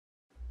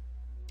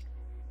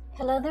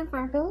Hello there,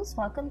 Virgos.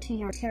 Welcome to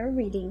your tarot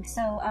reading.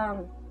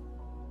 So,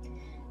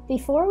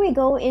 before we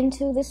go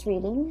into this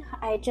reading,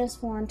 I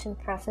just want to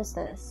preface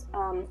this.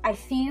 I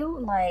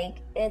feel like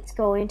it's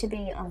going to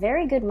be a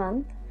very good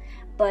month,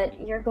 but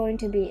you're going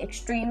to be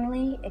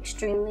extremely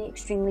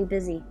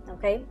busy,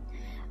 okay?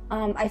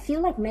 I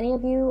feel like many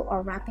of you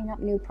are wrapping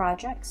up new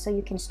projects so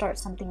you can start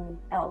something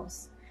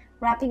else.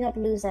 Wrapping up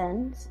loose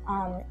ends.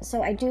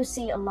 So I do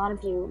see a lot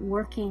of you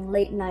working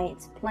late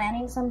nights,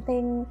 planning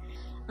something,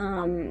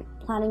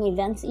 planning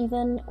events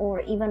even,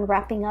 or even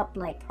wrapping up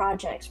like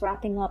projects,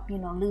 wrapping up,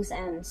 loose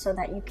ends so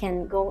that you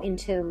can go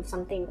into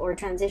something or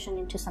transition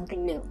into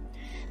something new.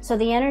 So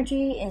the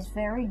energy is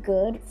very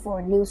good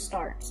for new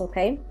starts,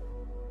 okay?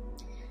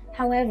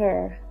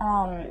 However,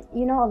 a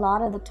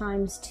lot of the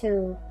times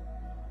too,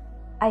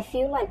 I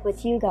feel like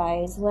with you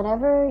guys,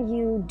 whenever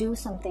you do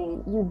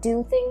something, you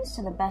do things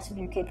to the best of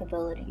your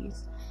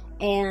capabilities.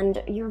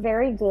 And you're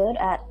very good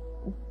at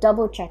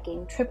double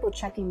checking, triple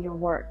checking your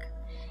work.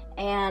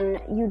 And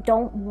you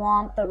don't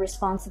want the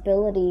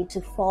responsibility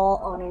to fall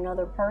on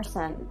another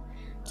person,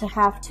 to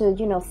have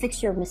to,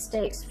 fix your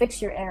mistakes,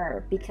 fix your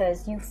error,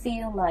 because you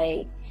feel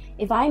like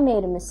if I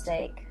made a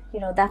mistake,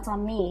 that's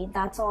on me,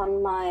 that's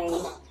on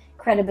my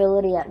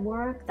credibility at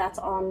work, that's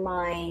on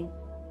my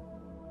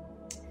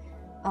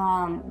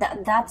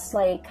that's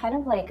like kind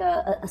of like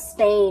a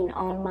stain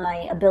on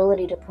my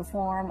ability to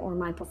perform or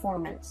my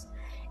performance.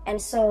 And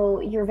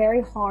so you're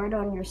very hard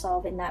on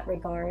yourself in that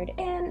regard,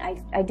 and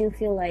I do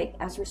feel like,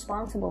 as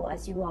responsible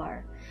as you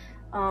are,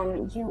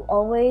 you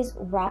always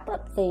wrap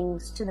up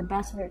things to the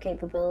best of your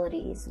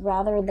capabilities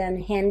rather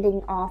than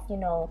handing off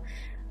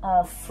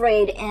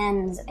frayed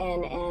ends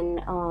and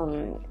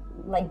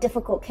like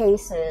difficult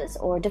cases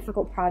or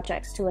difficult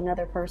projects to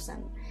another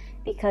person,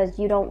 because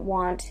you don't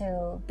want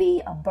to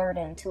be a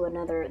burden to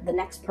the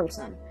next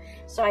person.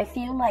 So I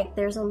feel like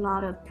there's a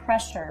lot of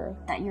pressure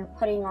that you're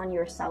putting on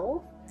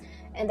yourself,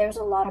 and there's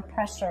a lot of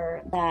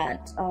pressure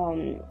that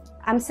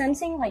I'm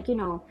sensing, like,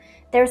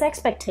 there's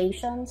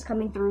expectations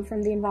coming through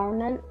from the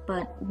environment,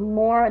 but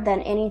more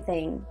than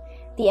anything,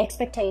 the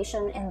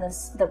expectation and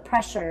the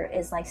pressure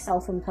is like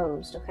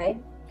self-imposed, okay?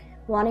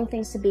 Wanting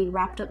things to be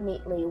wrapped up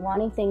neatly,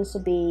 wanting things to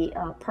be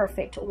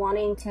perfect,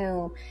 wanting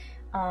to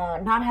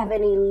not have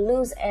any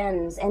loose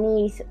ends,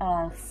 any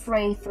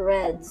fray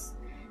threads,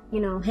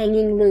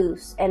 hanging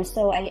loose. And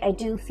so I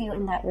do feel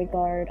in that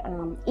regard,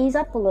 ease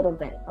up a little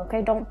bit,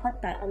 okay? Don't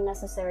put that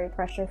unnecessary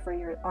pressure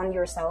on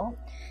yourself,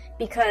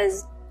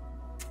 because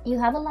you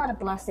have a lot of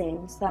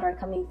blessings that are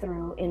coming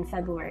through in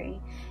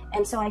February.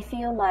 And so I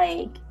feel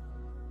like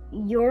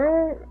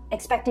you're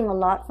expecting a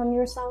lot from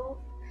yourself,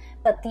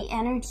 but the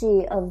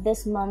energy of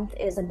this month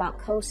is about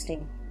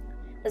coasting.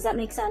 Does that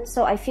make sense?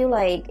 So I feel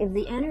like if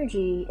the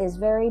energy is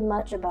very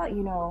much about,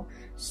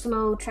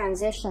 slow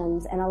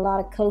transitions and a lot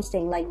of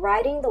coasting, like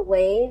riding the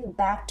wave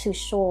back to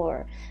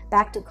shore,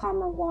 back to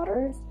calmer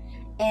waters,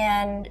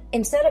 and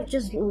instead of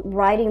just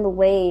riding the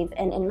wave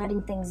and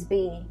letting things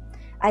be,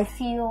 I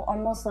feel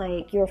almost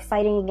like you're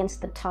fighting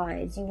against the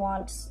tides. You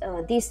want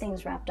these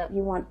things wrapped up.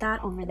 You want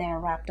that over there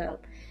wrapped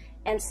up.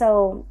 And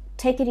so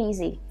take it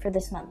easy for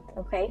this month,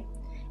 okay?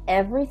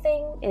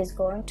 Everything is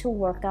going to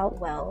work out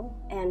well.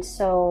 And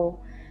so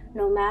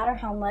no matter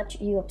how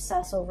much you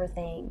obsess over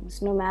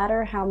things, no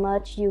matter how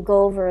much you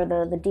go over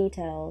the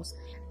details,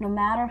 no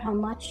matter how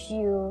much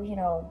you,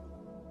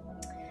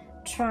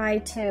 try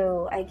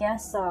to, I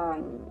guess,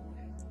 no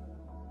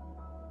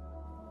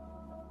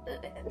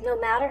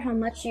matter how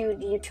much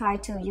you try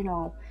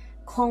to,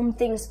 comb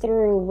things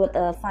through with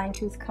a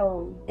fine-tooth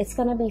comb, it's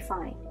going to be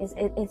fine.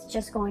 It's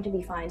just going to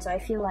be fine. So I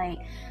feel like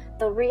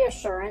the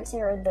reassurance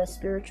here, the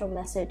spiritual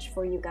message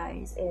for you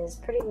guys is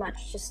pretty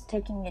much just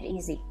taking it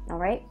easy, all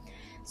right?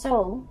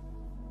 So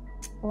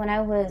when I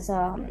was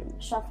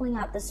shuffling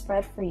out the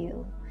spread for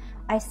you,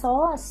 I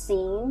saw a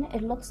scene.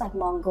 It looks like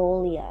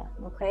Mongolia,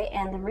 okay?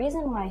 And the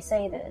reason why I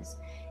say this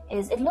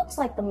is it looks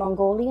like the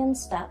Mongolian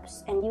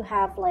steppes, and you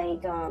have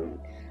like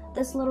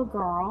this little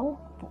girl.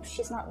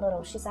 She's not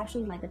little, she's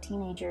actually like a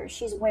teenager.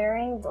 She's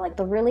wearing like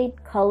the really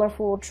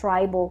colorful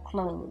tribal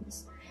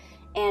clothes,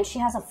 and she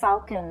has a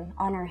falcon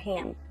on her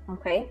hand,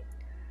 okay?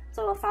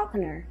 So a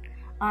falconer.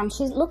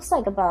 She looks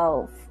like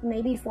about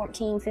maybe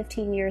 14,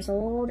 15 years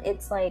old.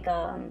 It's like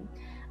a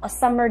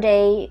summer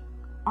day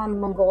on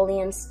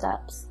Mongolian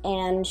steppes,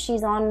 and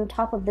she's on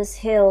top of this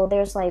hill.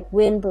 There's like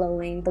wind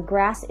blowing. The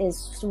grass is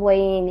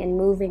swaying and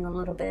moving a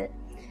little bit.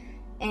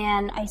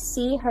 And I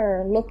see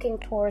her looking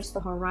towards the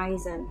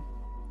horizon,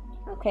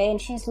 okay? And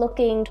she's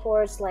looking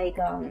towards like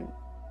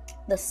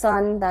the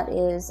sun that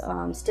is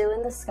still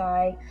in the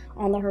sky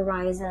on the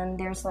horizon.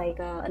 There's like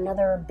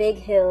another big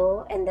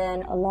hill, and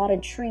then a lot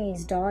of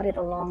trees dotted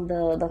along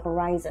the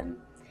horizon.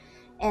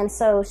 And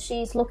so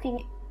she's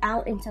looking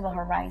out into the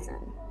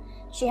horizon.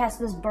 She has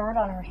this bird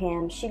on her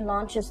hand. She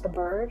launches the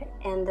bird,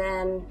 and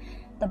then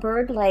the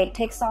bird like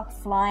takes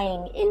off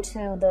flying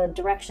into the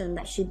direction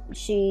that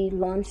she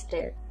launched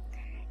it.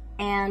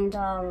 And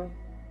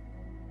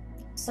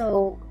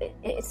So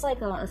it's like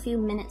a few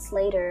minutes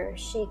later,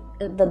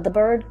 the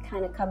bird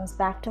kind of comes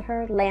back to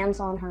her, lands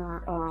on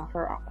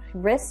her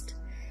wrist,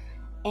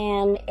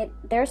 and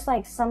there's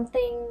like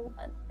something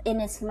in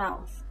its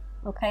mouth,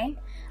 okay,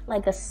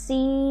 like a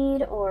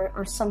seed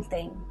or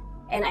something.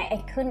 And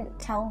I couldn't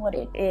tell what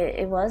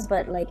it was,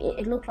 but like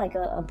it looked like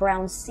a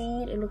brown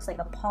seed, it looks like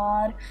a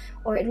pod,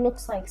 or it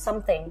looks like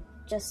something,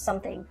 just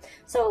something.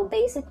 So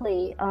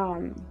basically,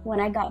 when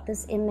I got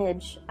this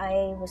image,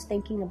 I was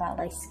thinking about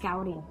like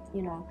scouting,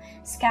 you know,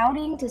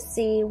 scouting to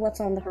see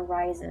what's on the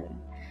horizon,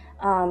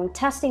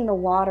 testing the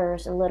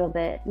waters a little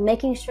bit,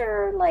 making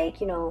sure, like,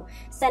 you know,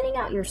 sending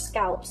out your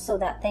scouts so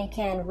that they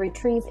can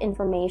retrieve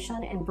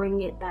information and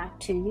bring it back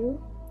to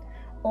you.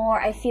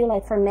 Or I feel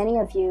like for many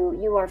of you,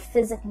 you are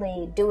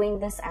physically doing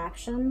this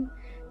action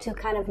to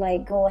kind of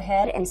like go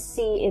ahead and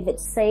see if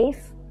it's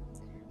safe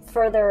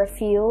further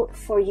afield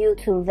for you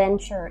to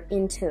venture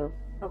into.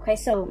 Okay,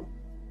 so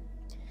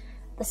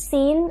the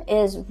scene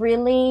is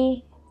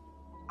really,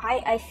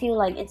 I feel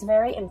like it's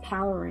very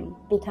empowering,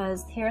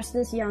 because here's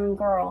this young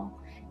girl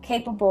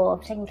capable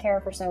of taking care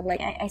of herself. Like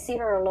I see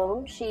her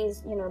alone.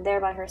 She's, you know, there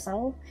by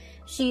herself.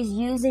 She's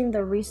using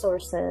the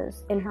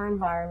resources in her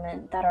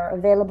environment that are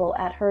available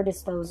at her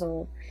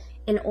disposal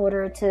in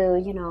order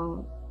to, you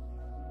know,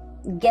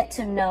 get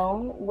to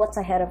know what's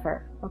ahead of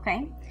her.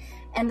 Okay.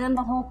 And then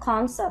the whole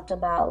concept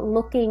about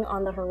looking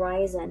on the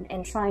horizon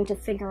and trying to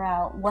figure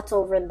out what's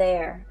over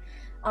there.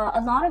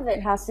 A lot of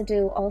it has to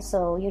do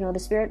also, you know, the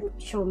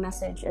spiritual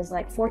message is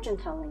like fortune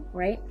telling,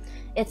 right?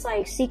 It's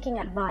like seeking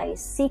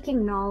advice,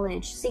 seeking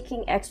knowledge,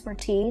 seeking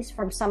expertise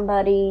from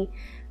somebody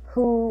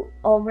who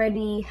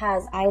already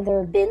has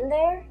either been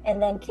there and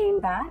then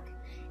came back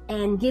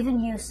and given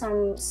you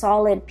some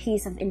solid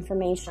piece of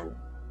information,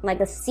 like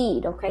a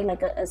seed, okay?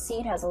 Like a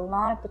seed has a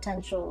lot of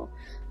potential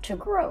to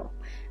grow.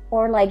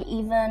 Or like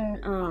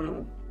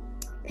even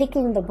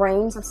picking the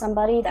brains of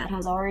somebody that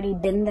has already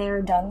been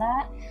there, done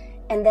that,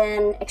 and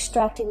then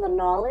extracting the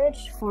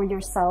knowledge for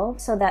yourself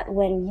so that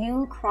when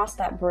you cross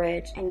that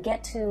bridge and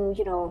get to,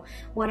 you know,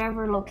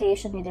 whatever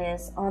location it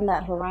is on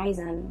that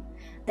horizon,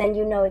 then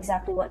you know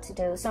exactly what to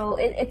do. So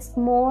it's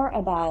more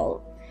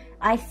about,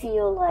 I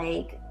feel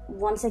like,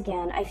 once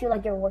again, I feel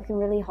like you're working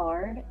really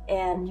hard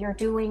and you're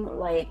doing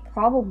like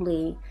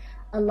probably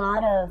a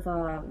lot of,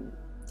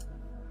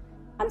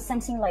 I'm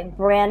sensing like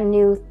brand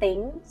new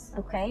things,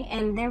 okay?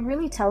 And they're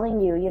really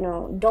telling you, you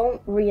know,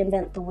 don't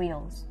reinvent the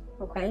wheels,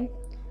 okay?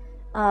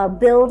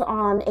 Build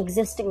on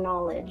existing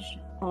knowledge.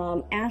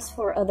 Ask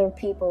for other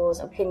people's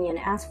opinion.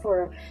 Ask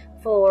for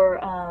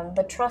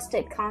the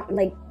trusted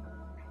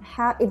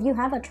if you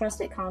have a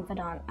trusted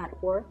confidant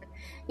at work,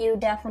 you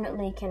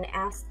definitely can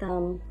ask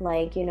them,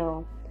 like, you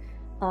know,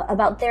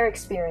 about their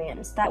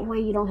experience. That way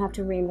you don't have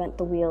to reinvent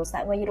the wheels.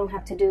 That way you don't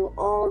have to do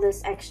all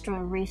this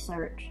extra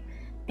research,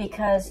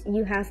 because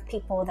you have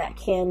people that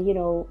can, you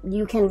know,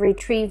 you can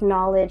retrieve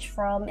knowledge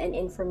from and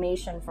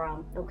information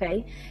from,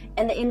 okay?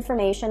 And the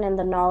information and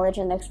the knowledge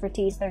and the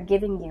expertise they're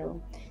giving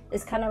you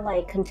is kind of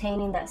like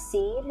containing that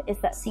seed.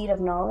 It's that seed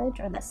of knowledge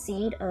or that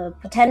seed of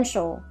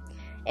potential.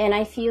 And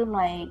I feel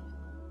like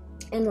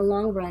in the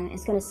long run,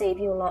 it's going to save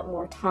you a lot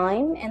more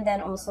time. And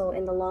then also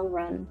in the long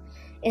run,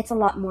 it's a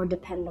lot more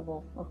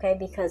dependable, okay?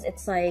 Because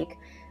it's like,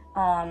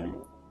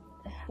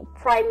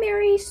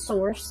 primary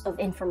source of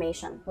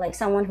information, like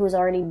someone who's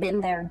already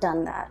been there,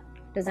 done that.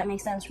 Does that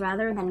make sense?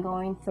 Rather than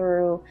going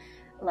through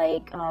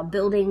like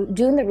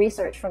doing the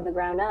research from the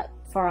ground up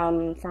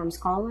from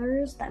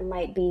scholars that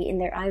might be in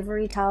their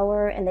ivory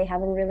tower and they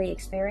haven't really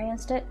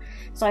experienced it.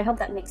 So I hope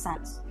that makes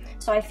sense.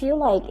 So I feel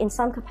like in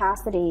some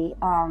capacity,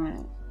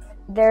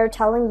 they're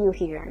telling you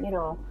here, you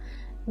know,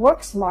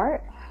 work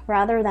smart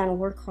rather than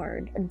work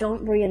hard.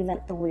 Don't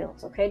reinvent the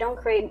wheels, okay? Don't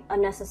create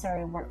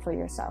unnecessary work for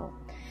yourself.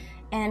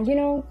 And, you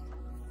know,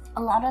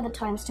 a lot of the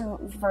times too,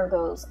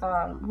 Virgos,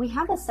 we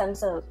have a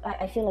sense of,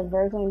 I feel like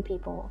Virgoing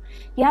people,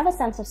 you have a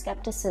sense of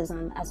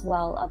skepticism as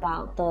well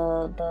about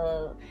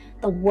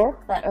the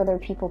work that other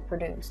people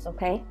produce,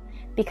 okay?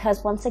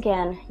 Because once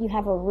again, you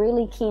have a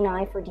really keen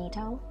eye for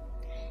detail.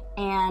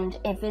 And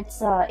if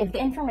it's if the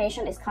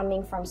information is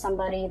coming from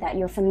somebody that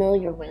you're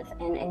familiar with,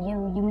 and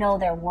you know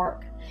their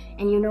work,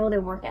 and you know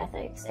their work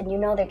ethics, and you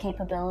know their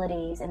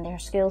capabilities and their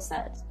skill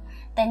sets,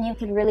 then you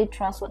can really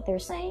trust what they're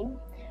saying.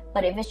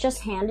 But if it's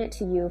just handed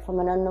to you from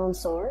an unknown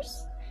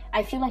source,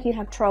 I feel like you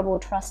have trouble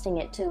trusting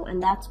it too.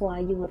 And that's why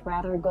you would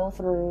rather go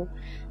through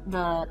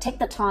take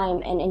the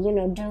time and you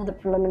know, do the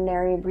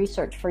preliminary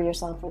research for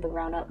yourself for the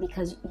ground up,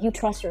 because you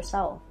trust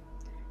yourself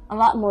a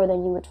lot more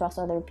than you would trust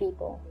other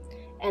people.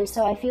 And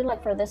so I feel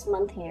like for this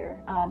month here,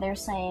 they're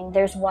saying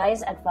there's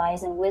wise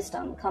advice and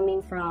wisdom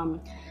coming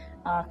from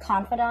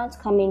confidants,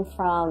 coming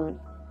from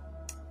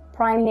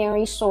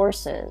primary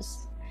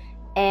sources.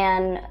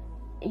 And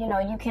you know,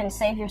 you can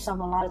save yourself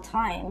a lot of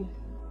time.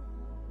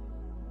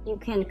 You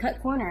can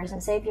cut corners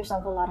and save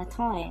yourself a lot of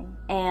time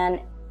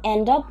and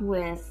end up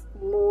with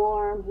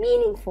more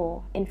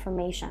meaningful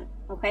information,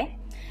 okay?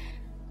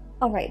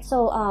 All right,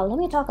 so let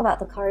me talk about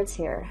the cards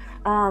here.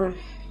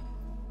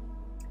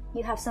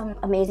 You have some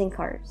amazing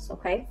cards,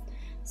 okay?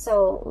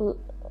 So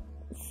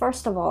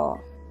first of all,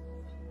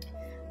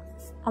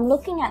 I'm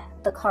looking at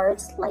the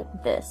cards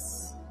like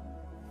this.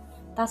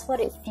 That's what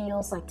it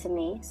feels like to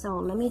me. So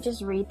let me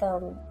just read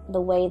them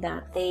the way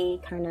that they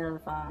kind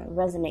of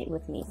resonate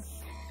with me.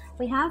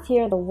 We have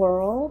here the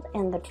World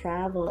and the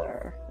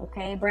Traveler.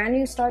 Okay, brand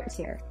new starts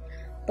here.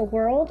 The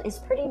World is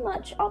pretty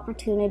much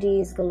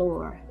opportunities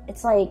galore.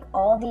 It's like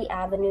all the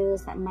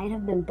avenues that might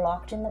have been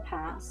blocked in the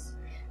past,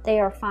 they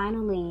are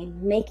finally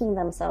making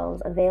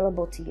themselves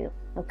available to you.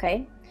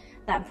 Okay,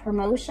 that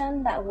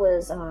promotion that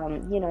was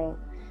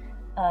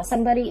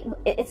somebody,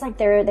 it's like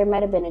there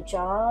might have been a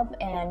job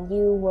and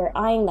you were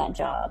eyeing that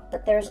job,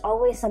 but there's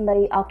always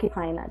somebody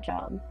occupying that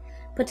job.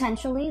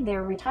 Potentially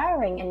they're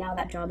retiring and now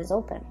that job is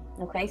open.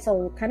 Okay,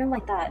 so kind of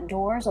like that,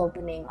 doors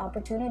opening,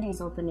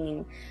 opportunities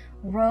opening,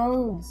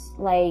 roads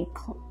like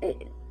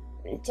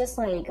just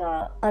like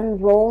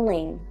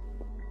unrolling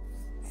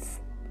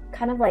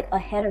kind of like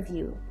ahead of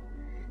you.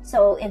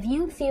 So if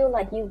you feel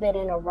like you've been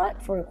in a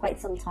rut for quite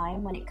some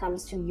time when it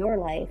comes to your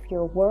life,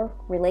 your work,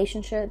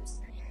 relationships,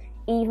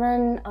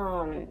 even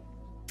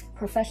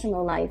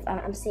professional life,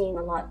 I'm seeing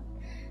a lot.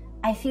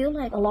 I feel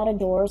like a lot of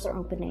doors are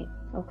opening,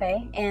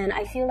 okay? And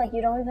I feel like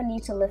you don't even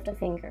need to lift a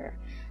finger.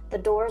 The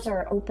doors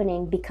are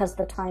opening because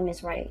the time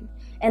is right.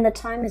 And the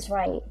time is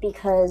right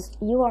because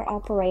you are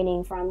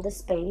operating from the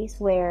space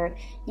where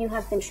you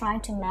have been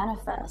trying to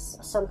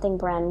manifest something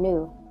brand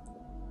new.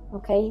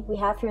 Okay, we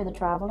have here the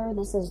Traveler.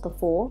 This is the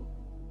Fool.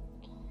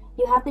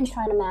 You have been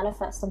trying to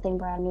manifest something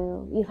brand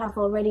new. You have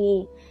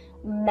already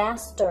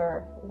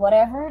mastered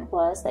whatever it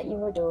was that you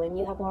were doing.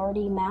 You have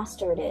already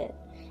mastered it.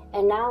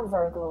 And now,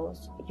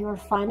 Virgos, you're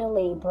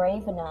finally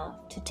brave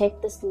enough to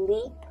take this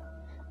leap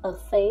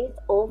of faith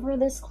over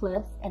this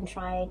cliff and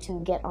try to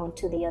get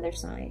onto the other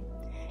side.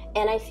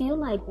 And I feel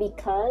like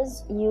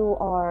because you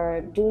are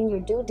doing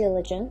your due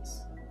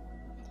diligence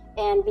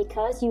and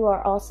because you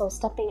are also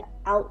stepping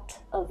out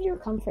of your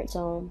comfort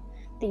zone,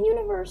 the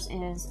universe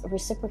is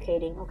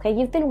reciprocating. Okay,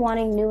 you've been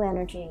wanting new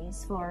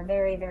energies for a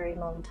very, very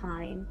long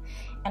time,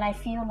 and I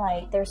feel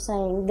like they're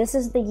saying this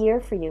is the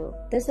year for you.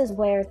 This is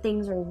where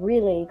things are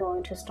really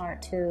going to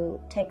start to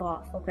take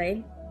off.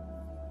 Okay,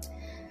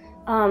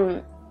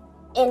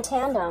 in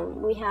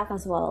tandem we have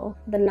as well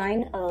the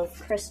Nine of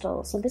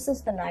Crystals. So this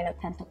is the Nine of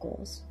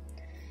Pentacles,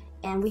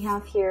 and we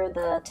have here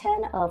the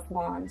Ten of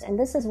Wands, and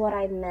this is what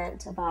I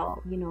meant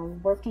about, you know,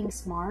 working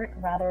smart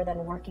rather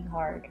than working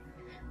hard.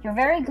 You're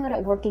very good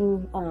at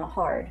working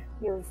hard.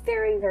 You're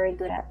very, very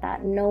good at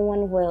that. No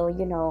one will,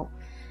 you know,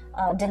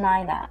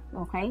 deny that,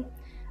 okay?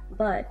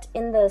 But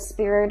in the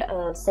spirit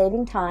of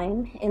saving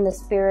time, in the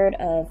spirit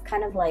of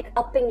kind of like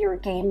upping your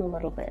game a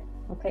little bit,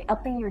 okay?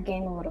 Upping your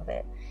game a little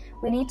bit.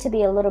 We need to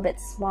be a little bit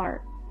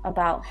smart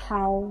about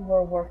how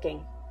we're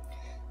working.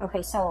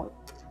 Okay, so,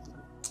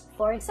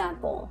 for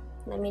example,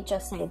 let me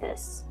just say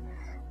this.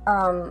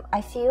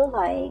 I feel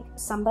like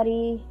some of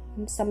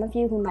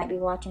you who might be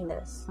watching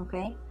this,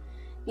 okay?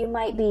 You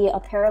might be a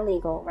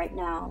paralegal right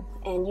now,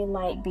 and you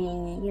might be,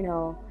 you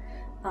know,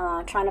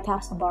 trying to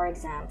pass the bar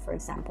exam, for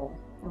example,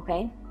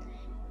 okay?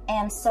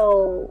 And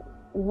so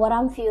what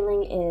I'm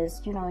feeling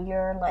is, you know,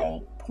 you're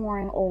like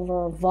pouring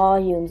over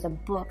volumes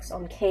of books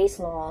on case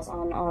laws,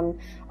 on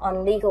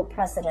legal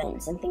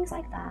precedents and things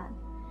like that.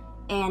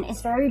 And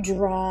it's very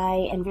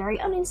dry and very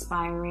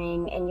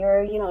uninspiring, and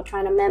you're, you know,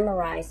 trying to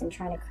memorize and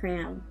trying to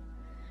cram.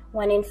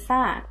 When in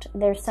fact,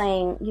 they're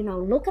saying, you know,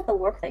 look at the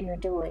work that you're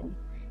doing.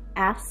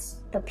 Ask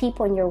the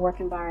people in your work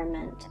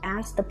environment.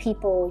 Ask the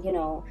people, you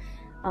know,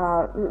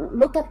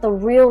 look at the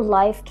real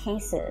life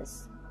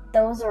cases.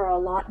 Those are a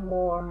lot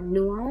more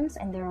nuanced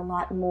and they're a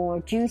lot more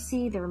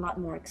juicy. They're a lot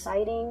more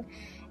exciting.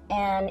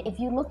 And if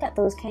you look at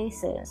those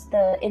cases,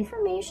 the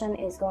information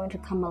is going to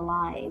come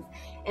alive.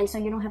 And so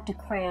you don't have to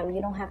cram.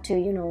 You don't have to,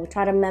 you know,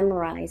 try to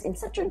memorize in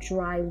such a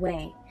dry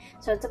way.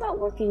 So it's about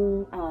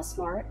working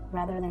smart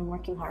rather than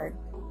working hard.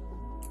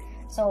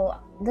 So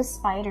the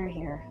spider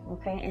here,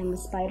 okay, and the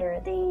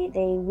spider, they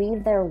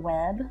weave their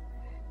web,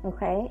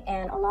 okay,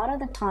 and a lot of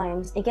the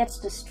times it gets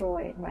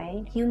destroyed,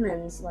 right?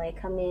 Humans like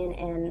come in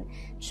and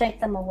shake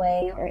them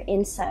away, or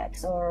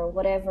insects or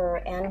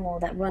whatever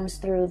animal that runs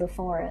through the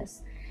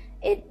forest.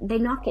 They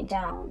knock it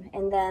down,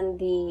 and then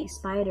the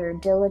spider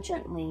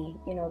diligently,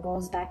 you know,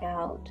 goes back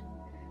out,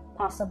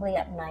 possibly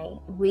at night,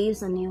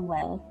 weaves a new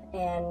web,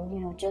 and, you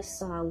know,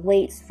 just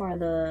waits for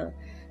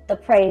the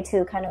prey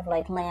to kind of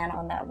like land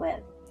on that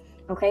web.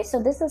 Okay,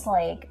 so this is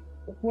like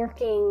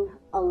working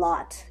a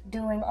lot,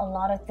 doing a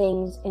lot of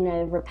things in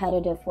a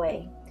repetitive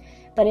way.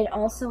 But it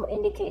also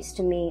indicates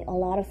to me a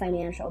lot of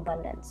financial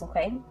abundance,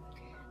 okay?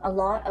 A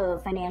lot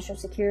of financial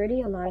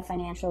security, a lot of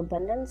financial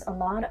abundance, a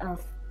lot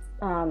of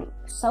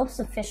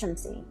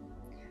self-sufficiency.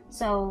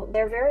 So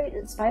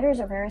spiders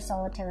are very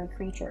solitary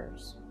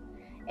creatures.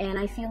 And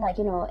I feel like,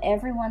 you know,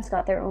 everyone's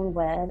got their own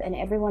web, and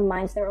everyone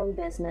minds their own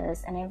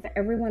business, and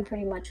everyone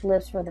pretty much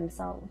lives for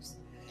themselves.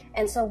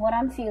 And so what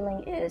I'm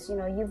feeling is, you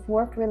know, you've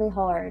worked really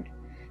hard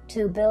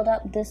to build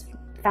up this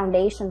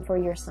foundation for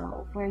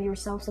yourself where you're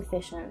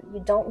self-sufficient.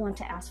 You don't want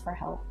to ask for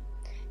help.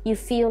 You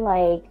feel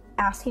like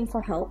asking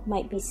for help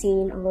might be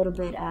seen a little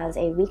bit as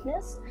a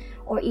weakness,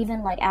 or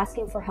even like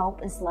asking for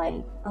help is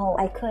like, oh,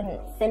 I couldn't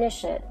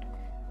finish it.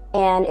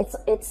 And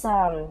it's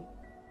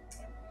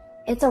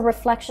a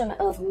reflection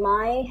of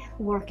my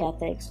work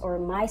ethics or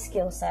my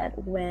skill set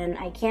when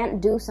I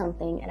can't do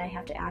something and I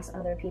have to ask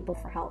other people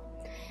for help.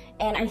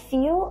 And I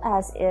feel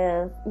as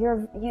if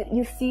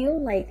you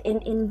feel like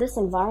in this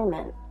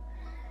environment,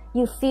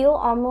 you feel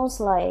almost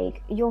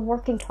like you're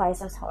working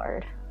twice as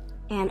hard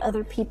and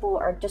other people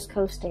are just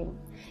coasting.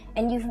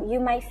 And you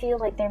might feel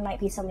like there might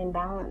be some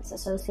imbalance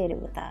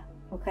associated with that,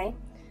 okay?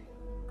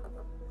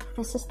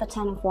 This is the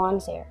Ten of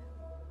Wands here.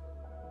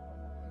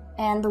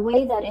 And the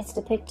way that it's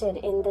depicted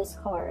in this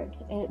card,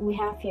 we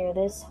have here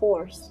this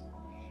horse.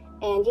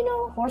 And, you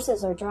know,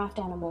 horses are draft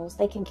animals.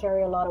 They can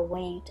carry a lot of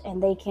weight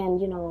and they can,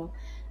 you know,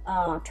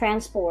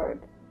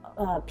 transport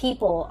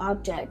people,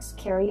 objects,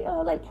 carry,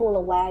 like pull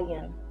a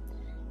wagon.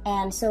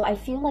 And so I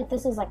feel like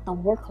this is like the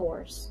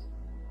workhorse,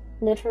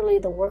 literally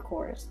the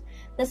workhorse.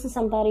 This is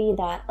somebody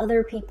that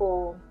other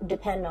people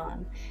depend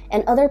on,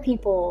 and other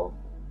people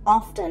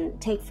often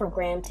take for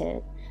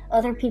granted.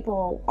 Other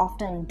people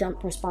often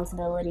dump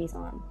responsibilities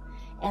on.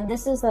 And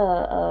this is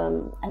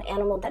an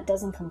animal that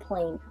doesn't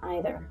complain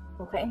either,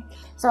 okay?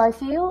 So I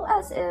feel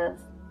as if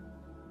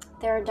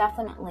there are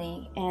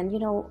definitely, and you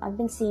know, I've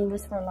been seeing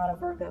this for a lot of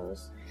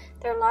Virgos,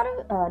 there are a lot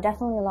of,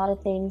 definitely a lot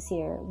of things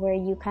here where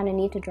you kind of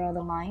need to draw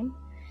the line.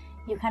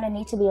 You kind of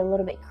need to be a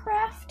little bit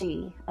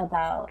crafty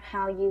about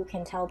how you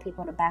can tell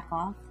people to back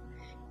off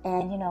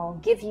and, you know,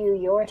 give you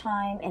your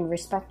time and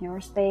respect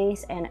your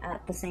space, and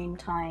at the same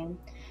time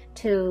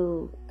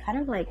to kind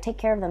of like take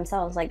care of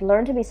themselves, like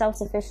learn to be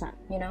self-sufficient,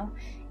 you know?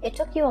 It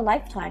took you a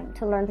lifetime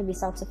to learn to be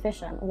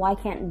self-sufficient. Why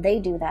can't they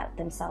do that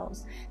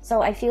themselves?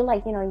 So I feel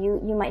like, you know,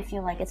 you might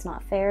feel like it's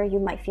not fair. You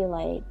might feel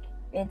like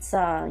it's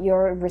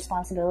your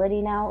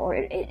responsibility now, or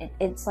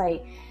it's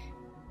like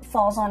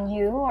falls on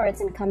you, or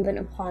it's incumbent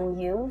upon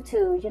you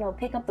to, you know,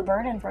 pick up the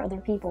burden for other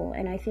people.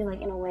 And I feel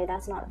like in a way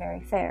that's not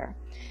very fair.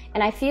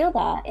 And I feel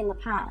that in the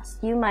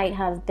past you might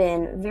have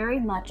been very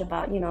much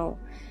about, you know,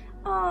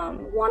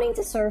 wanting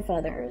to serve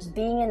others,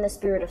 being in the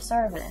spirit of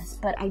service.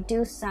 But I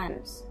do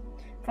sense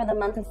for the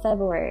month of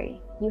February,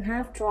 you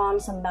have drawn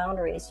some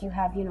boundaries. You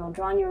have, you know,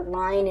 drawn your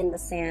line in the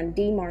sand,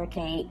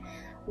 demarcate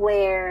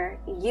where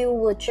you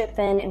would chip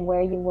in and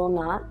where you will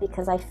not,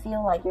 because I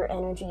feel like your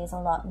energy is a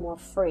lot more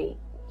free.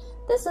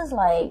 This is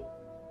like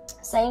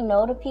saying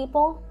no to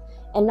people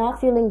and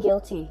not feeling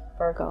guilty,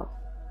 Virgo.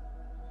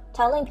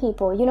 Telling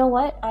people, you know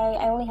what,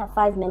 I only have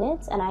 5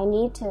 minutes and I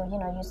need to, you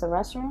know, use the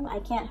restroom. I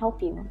can't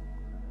help you.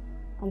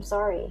 I'm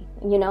sorry.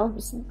 You know,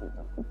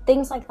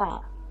 things like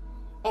that.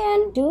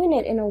 And doing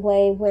it in a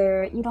way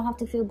where you don't have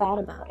to feel bad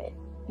about it.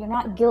 You're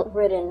not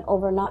guilt-ridden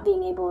over not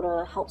being able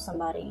to help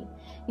somebody.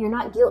 You're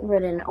not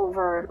guilt-ridden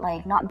over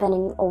like not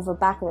bending over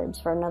backwards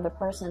for another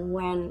person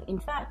when in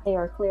fact they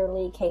are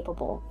clearly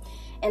capable.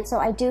 And so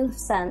I do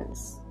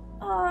sense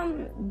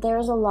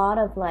there's a lot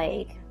of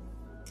like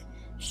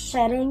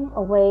shedding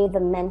away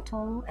the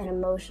mental and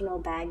emotional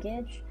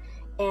baggage,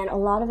 and a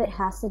lot of it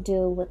has to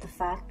do with the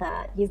fact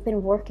that you've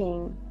been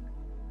working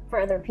for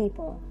other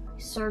people,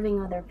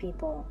 serving other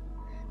people,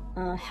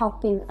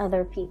 helping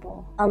other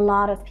people, a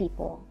lot of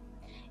people.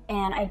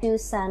 And I do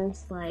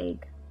sense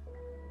like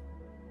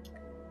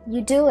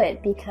you do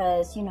it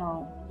because, you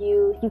know,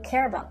 you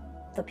care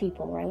about the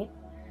people, right?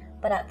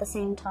 But at the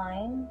same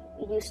time,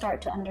 you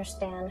start to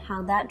understand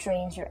how that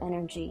drains your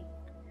energy,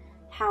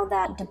 how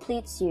that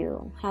depletes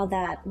you, how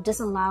that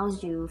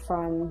disallows you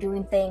from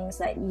doing things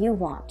that you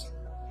want,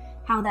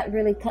 how that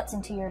really cuts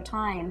into your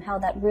time, how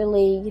that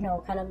really, you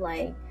know, kind of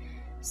like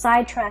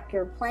sidetrack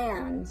your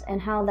plans,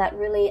 and how that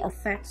really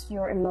affects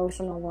your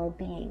emotional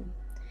well-being.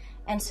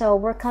 And so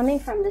we're coming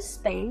from this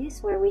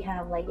space where we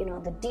have like, you know,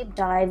 the deep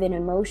dive in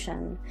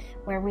emotion,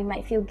 where we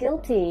might feel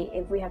guilty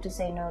if we have to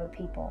say no to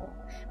people,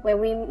 where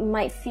we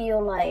might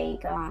feel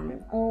like,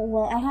 oh,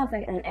 well, I have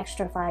like an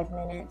extra 5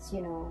 minutes,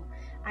 you know,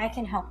 I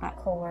can help that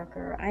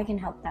coworker, I can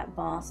help that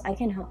boss, I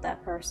can help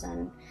that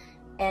person,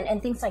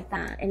 and things like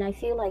that. And I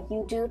feel like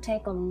you do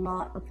take a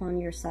lot upon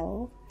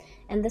yourself.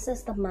 And this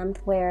is the month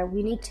where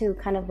we need to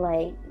kind of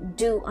like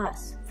do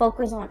us,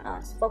 focus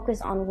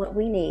on what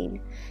we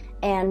need,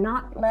 and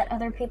not let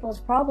other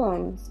people's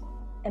problems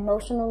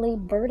emotionally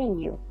burden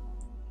you,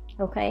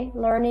 okay?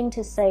 Learning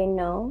to say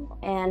no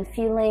and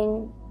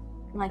feeling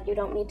like you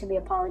don't need to be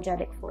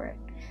apologetic for it.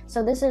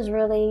 So this is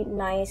really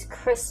nice,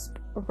 crisp,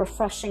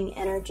 refreshing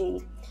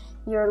energy.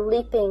 You're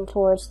leaping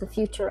towards the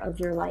future of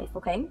your life,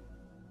 okay?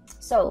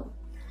 So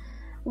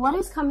what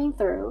is coming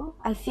through,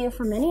 I feel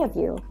for many of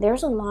you,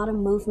 there's a lot of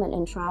movement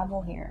and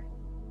travel here,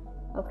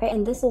 okay?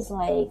 And this is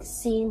like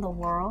seeing the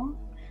world,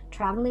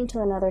 traveling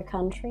to another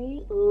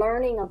country,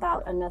 learning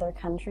about another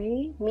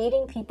country,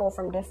 meeting people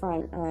from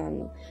different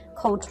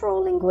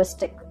cultural,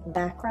 linguistic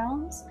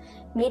backgrounds,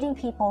 meeting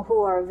people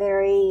who are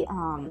very,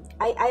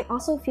 I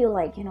also feel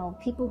like, you know,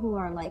 people who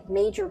are like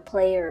major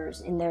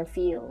players in their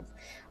field,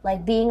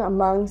 like being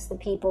amongst the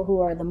people who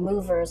are the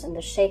movers and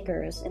the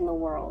shakers in the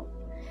world.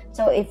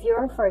 So if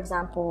you're, for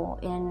example,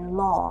 in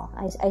law,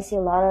 I see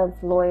a lot of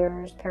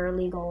lawyers,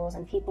 paralegals,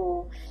 and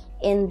people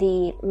in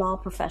the law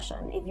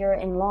profession. If you're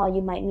in law,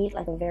 you might meet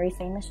like a very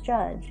famous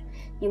judge.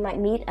 You might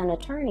meet an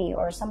attorney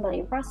or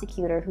somebody, a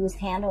prosecutor, who's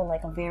handled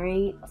like a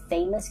very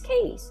famous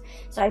case.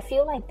 So I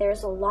feel like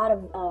there's a lot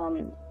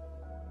of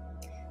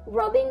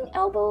rubbing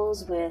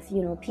elbows with,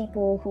 you know,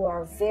 people who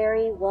are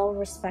very well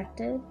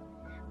respected,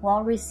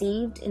 well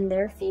received in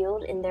their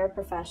field, in their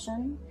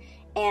profession.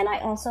 And I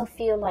also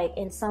feel like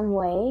in some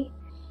way,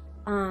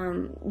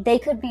 they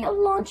could be a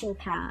launching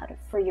pad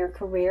for your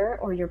career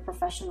or your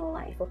professional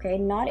life, okay?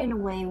 Not in a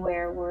way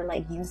where we're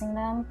like using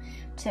them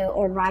to,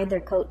 or ride their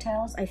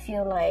coattails. I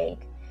feel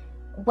like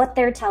what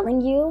they're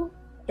telling you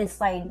is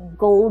like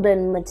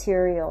golden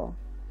material,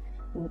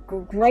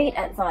 great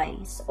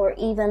advice, or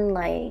even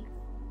like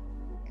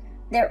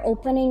they're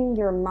opening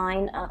your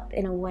mind up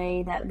in a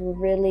way that will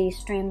really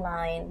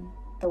streamline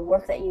the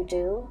work that you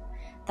do,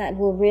 that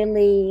will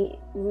really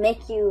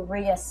make you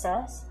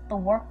reassess the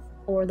work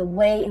or the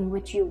way in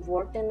which you've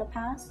worked in the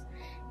past.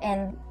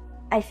 And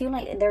I feel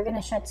like they're going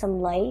to shed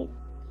some light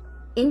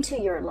into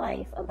your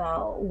life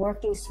about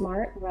working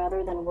smart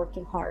rather than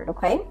working hard,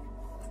 okay?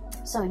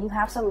 So you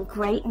have some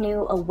great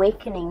new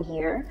awakening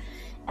here,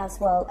 as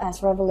well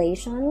as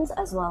revelations,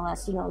 as well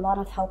as, you know, a lot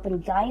of help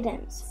and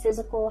guidance,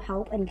 physical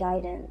help and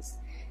guidance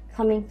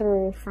coming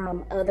through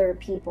from other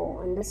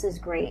people, and this is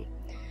great.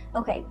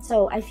 Okay,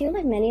 so I feel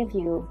like many of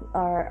you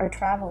are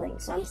traveling.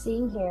 So I'm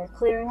seeing here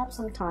clearing up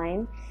some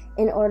time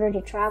in order to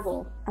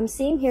travel. I'm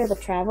seeing here the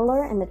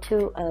Traveler and the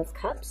Two of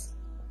Cups.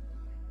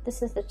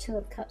 This is the Two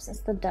of Cups. It's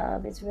the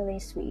dove. It's really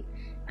sweet.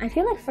 I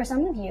feel like for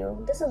some of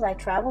you, this is like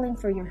traveling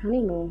for your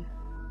honeymoon.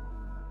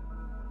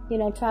 You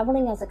know,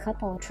 traveling as a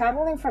couple.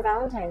 Traveling for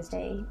Valentine's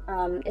Day.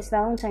 It's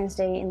Valentine's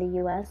Day in the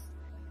US.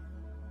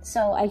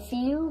 So I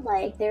feel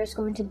like there's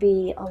going to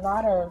be a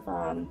lot of,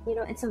 you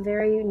know, it's a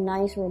very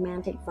nice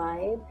romantic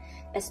vibe,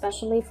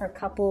 especially for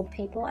couple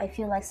people. I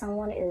feel like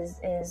someone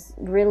is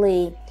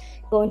really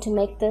going to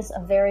make this a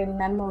very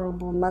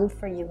memorable month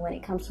for you when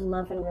it comes to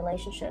love and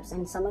relationships.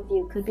 And some of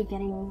you could be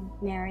getting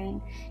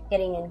married,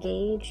 getting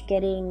engaged,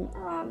 getting,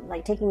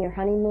 like taking your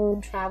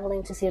honeymoon,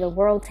 traveling to see the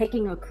world,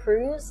 taking a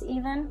cruise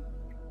even,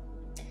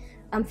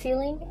 I'm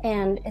feeling.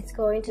 And it's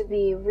going to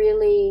be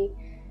really,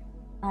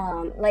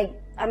 like,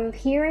 I'm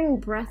hearing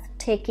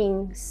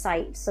breathtaking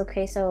sights,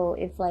 okay? So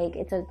if like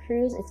it's a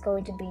cruise, it's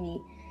going to be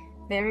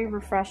very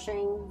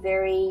refreshing,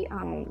 very,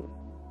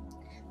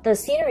 the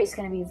scenery is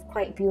going to be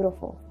quite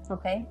beautiful,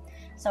 okay?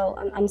 So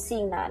I'm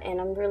seeing that, and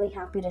I'm really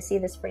happy to see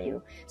this for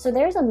you. So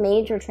there's a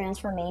major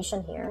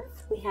transformation here.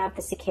 We have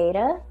the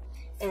cicada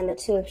and the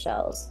Two of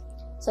Shells.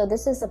 So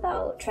this is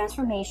about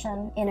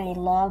transformation in a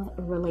love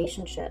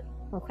relationship,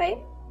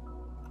 okay?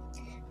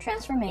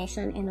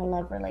 Transformation in a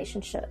love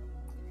relationship.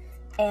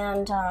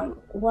 And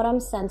what I'm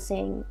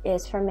sensing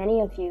is for many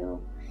of you,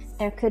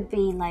 there could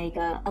be like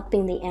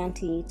upping the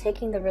ante,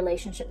 taking the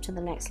relationship to the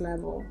next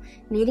level,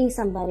 meeting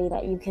somebody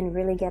that you can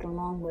really get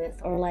along with,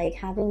 or like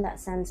having that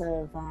sense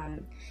of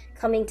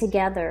coming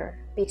together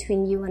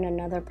between you and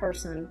another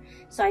person.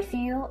 So I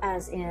feel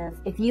as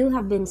if you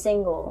have been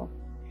single,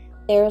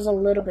 there's a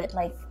little bit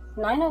like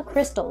Nine of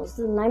Crystals,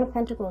 the Nine of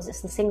Pentacles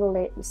is the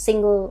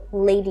single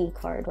lady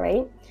card,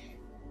 right?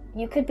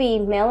 You could be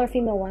male or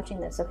female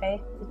watching this,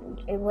 okay?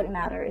 It wouldn't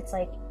matter. It's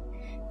like,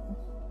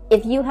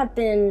 if you have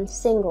been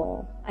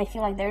single, I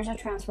feel like there's a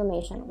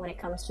transformation when it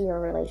comes to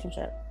your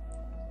relationship,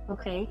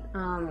 okay?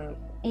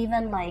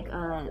 Even like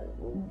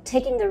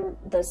taking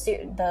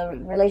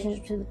the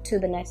relationship to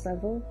the next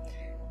level.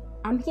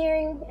 I'm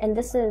hearing, and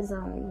this is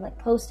like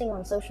posting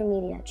on social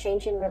media,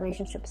 changing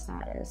relationship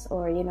status,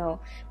 or, you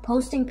know,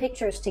 posting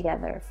pictures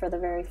together for the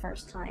very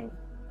first time.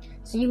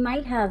 So you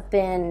might have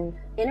been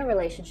in a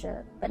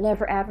relationship but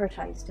never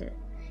advertised it,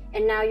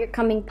 and now you're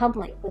coming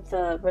public with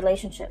the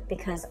relationship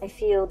because I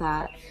feel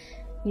that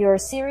you're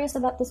serious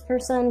about this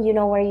person, you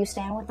know where you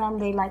stand with them,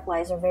 they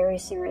likewise are very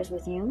serious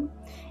with you,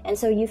 and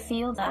so you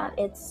feel that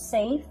it's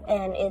safe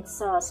and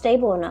it's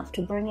stable enough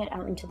to bring it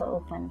out into the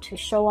open, to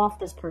show off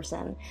this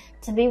person,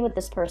 to be with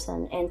this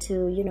person, and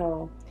to, you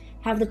know,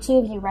 have the two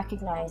of you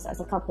recognized as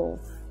a couple.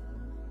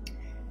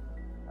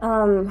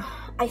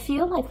 I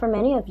feel like for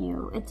many of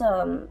you, it's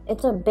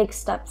a big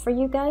step for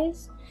you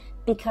guys,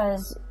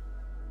 because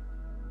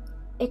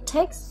it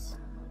takes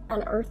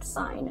an earth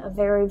sign a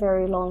very,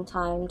 very long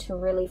time to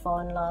really fall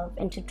in love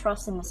and to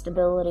trust in the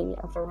stability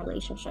of a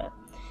relationship.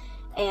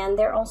 And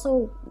they're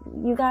also,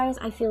 you guys,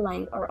 I feel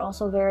like, are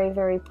also very,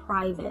 very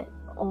private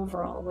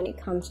overall when it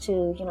comes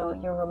to, you know,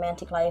 your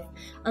romantic life,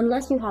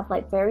 unless you have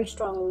like very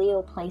strong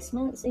Leo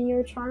placements in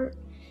your chart.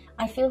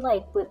 I feel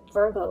like with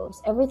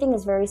Virgos, everything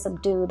is very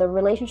subdued. The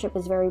relationship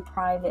is very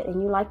private,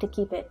 and you like to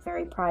keep it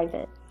very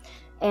private.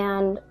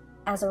 And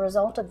as a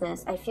result of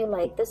this, I feel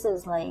like this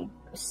is like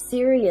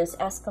serious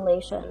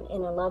escalation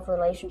in a love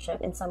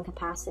relationship in some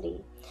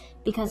capacity,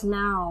 because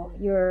now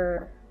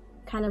you're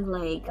kind of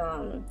like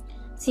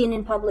seen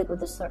in public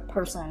with this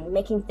person,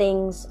 making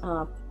things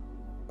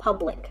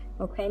public,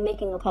 okay,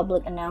 making a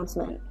public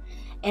announcement.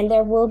 And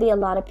there will be a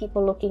lot of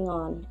people looking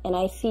on. And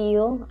I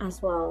feel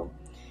as well,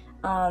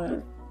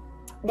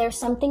 there's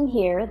something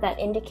here that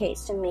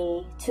indicates to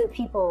me two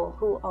people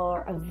who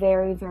are a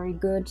very, very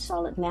good,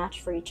 solid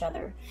match for each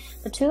other.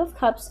 The Two of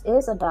Cups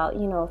is about,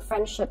 you know,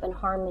 friendship and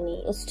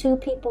harmony. It's two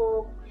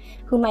people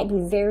who might be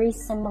very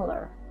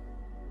similar.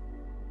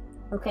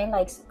 Okay,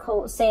 like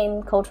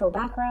same cultural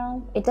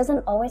background. It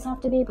doesn't always have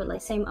to be, but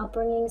like same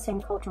upbringing,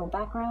 same cultural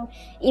background.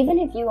 Even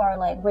if you are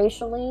like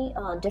racially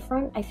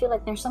different, I feel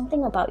like there's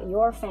something about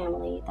your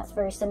family that's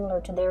very similar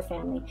to their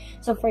family.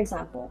 So for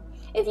example,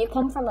 if you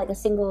come from like a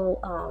single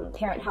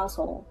parent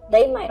household,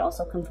 they might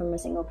also come from a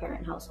single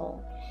parent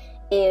household.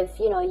 If,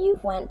 you know,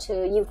 you've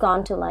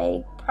gone to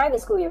like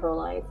private school your whole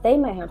life, they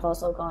might have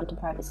also gone to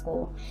private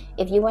school.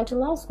 If you went to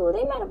law school,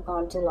 they might have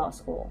gone to law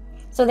school.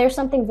 So there's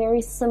something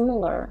very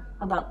similar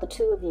about the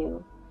two of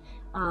you,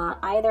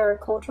 either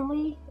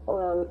culturally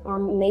or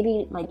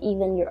maybe like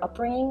even your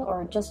upbringing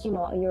or just, you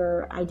know,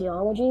 your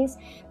ideologies.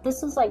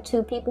 This is like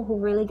two people who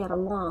really get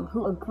along,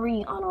 who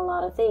agree on a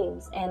lot of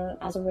things. And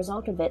as a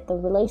result of it, the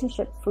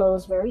relationship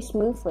flows very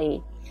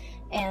smoothly.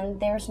 And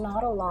there's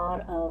not a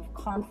lot of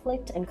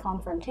conflict and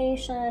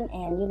confrontation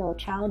and, you know,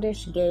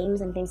 childish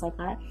games and things like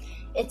that.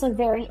 It's a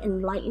very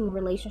enlightened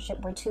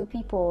relationship where two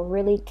people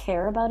really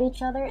care about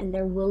each other and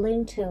they're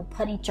willing to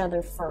put each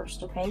other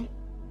first, okay?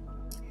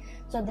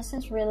 So this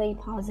is really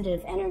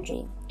positive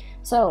energy.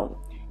 So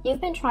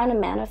you've been trying to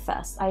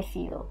manifest, I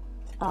feel,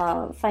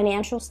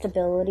 financial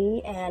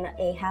stability and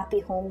a happy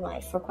home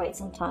life for quite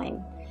some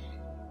time.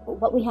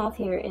 What we have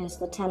here is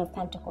the Ten of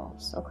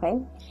Pentacles, okay?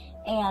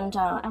 And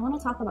I want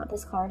to talk about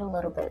this card a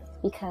little bit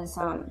because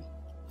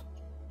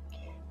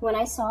when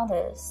I saw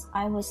this,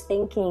 I was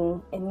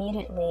thinking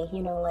immediately,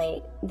 you know,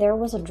 like there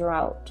was a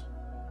drought,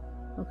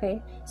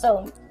 okay?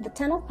 So the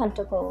Ten of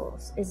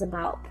Pentacles is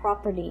about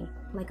property,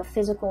 like a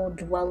physical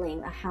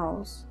dwelling, a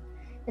house.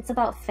 It's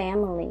about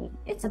family.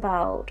 It's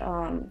about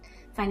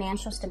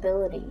financial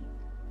stability,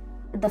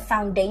 the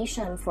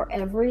foundation for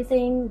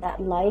everything that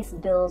life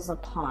builds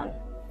upon.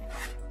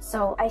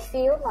 So I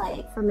feel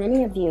like for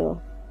many of you,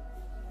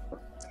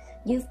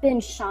 you've been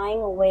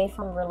shying away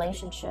from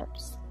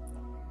relationships.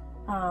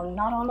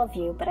 Not all of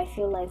you, but I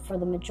feel like for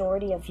the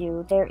majority of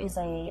you, there is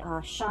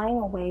a shying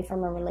away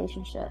from a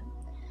relationship.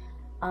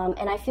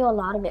 And I feel a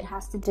lot of it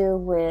has to do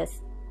with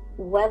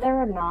whether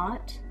or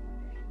not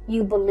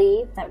you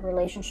believe that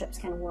relationships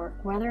can work,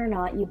 whether or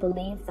not you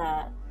believe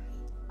that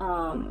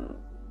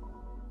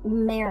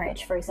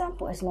marriage, for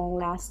example, is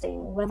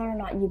long-lasting, whether or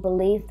not you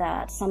believe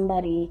that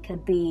somebody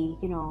could be,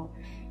 you know,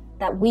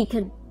 that we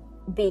could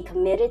be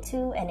committed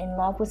to and in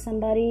love with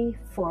somebody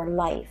for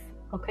life,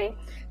 okay?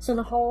 So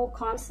the whole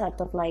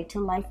concept of like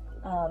till life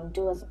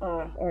do us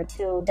or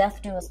till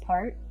death do us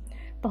part,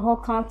 the whole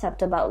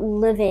concept about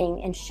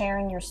living and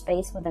sharing your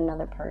space with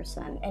another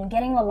person and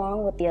getting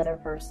along with the other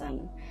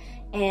person.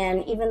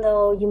 And even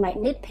though you might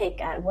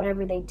nitpick at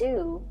whatever they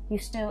do, you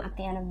still at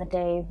the end of the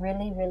day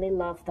really, really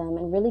love them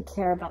and really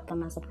care about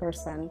them as a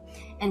person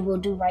and will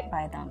do right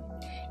by them.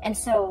 And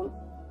so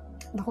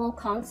the whole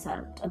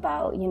concept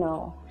about, you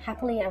know,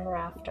 happily ever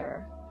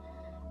after,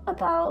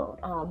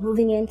 about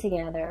moving in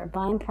together,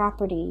 buying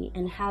property,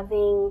 and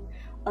having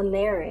a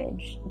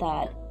marriage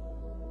that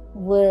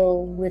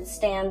will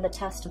withstand the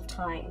test of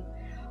time.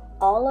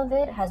 All of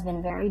it has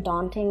been very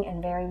daunting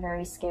and very,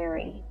 very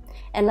scary.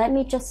 And let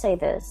me just say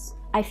this.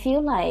 I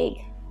feel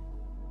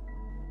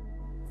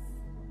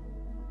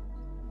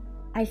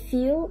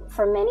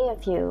for many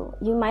of you,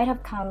 you might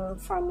have come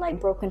from like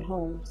broken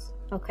homes.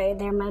 Okay,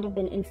 there might have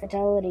been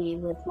infidelity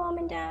with mom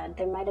and dad.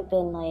 There might have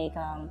been like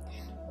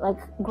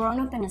growing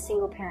up in a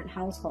single parent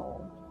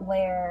household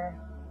where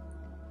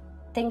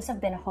things have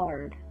been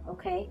hard,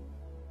 okay?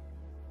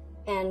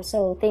 And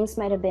so things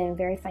might have been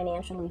very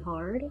financially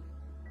hard.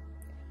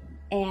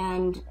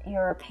 And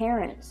your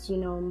parents, you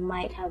know,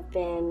 might have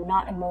been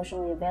not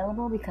emotionally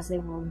available because they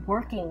were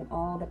working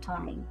all the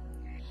time.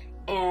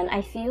 And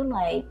I feel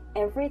like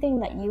everything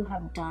that you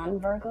have done,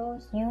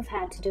 Virgos, you've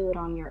had to do it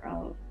on your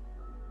own.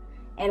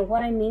 And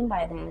what I mean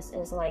by this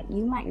is like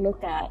you might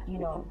look at, you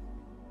know,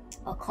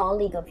 a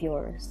colleague of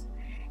yours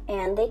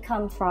and they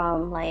come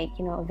from like,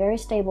 you know, a very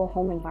stable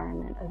home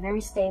environment, a very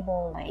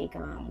stable like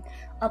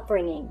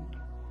upbringing.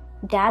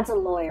 Dad's a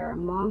lawyer,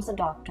 mom's a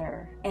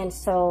doctor, and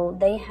so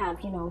they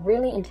have, you know,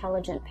 really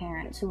intelligent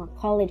parents who are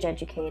college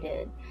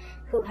educated,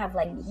 who have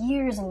like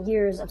years and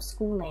years of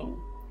schooling.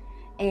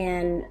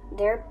 And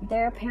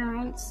their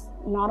parents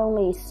not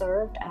only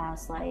served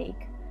as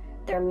like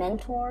their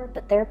mentor,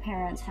 but their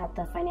parents had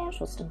the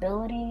financial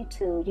stability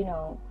to, you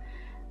know,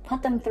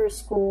 put them through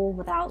school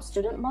without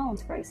student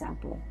loans, for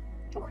example.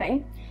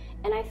 Okay?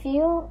 And I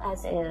feel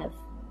as if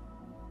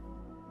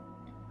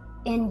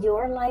in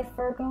your life,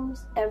 Virgos,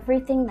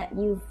 everything that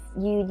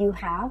you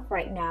have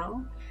right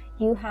now,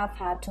 you have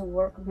had to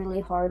work really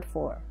hard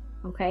for,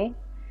 okay?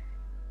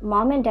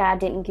 Mom and dad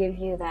didn't give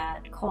you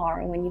that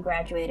car when you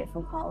graduated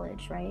from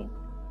college, right?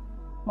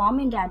 Mom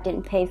and dad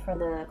didn't pay for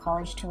the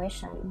college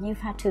tuition. You've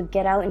had to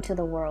get out into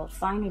the world,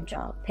 find a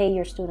job, pay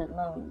your student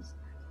loans.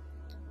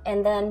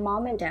 And then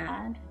mom and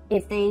dad,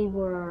 if they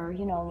were,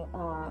 you know,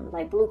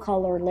 like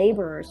blue-collar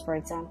laborers, for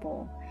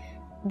example,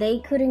 they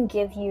couldn't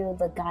give you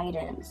the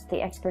guidance,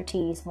 the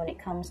expertise when it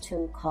comes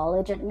to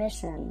college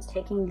admissions,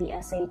 taking the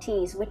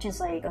SATs, which is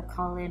like a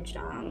college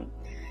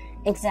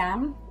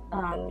exam.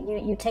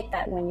 You take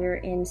that when you're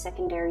in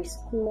secondary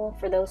school.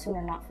 For those who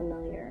are not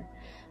familiar,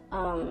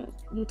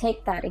 you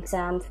take that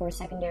exam for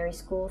secondary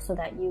school so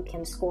that you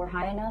can score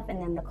high enough,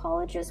 and then the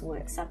colleges will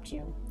accept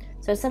you.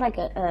 So it's like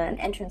an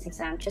entrance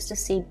exam, just to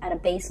see at a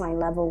baseline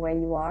level where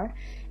you are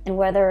and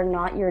whether or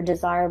not you're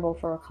desirable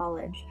for a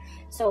college.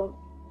 So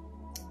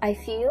I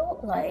feel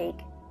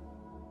like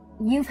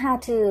you've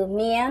had to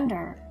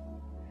meander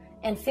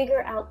and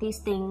figure out these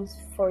things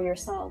for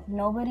yourself.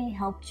 Nobody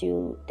helped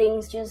you.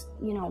 Things just,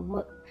 you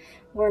know,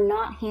 were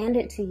not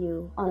handed to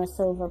you on a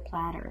silver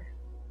platter.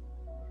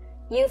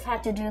 You've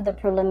had to do the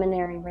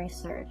preliminary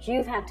research.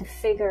 You've had to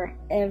figure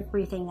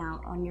everything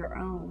out on your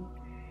own.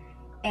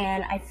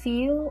 And I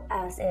feel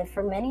as if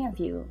for many of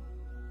you,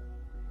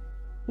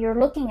 you're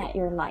looking at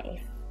your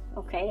life,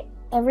 okay?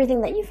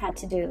 Everything that you've had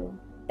to do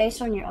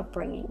based on your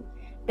upbringing,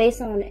 based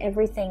on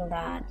everything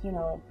that, you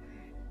know,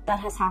 that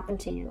has happened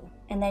to you.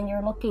 And then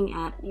you're looking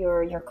at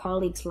your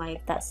colleague's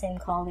life, that same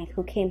colleague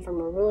who came from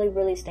a really,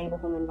 really stable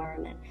home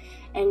environment.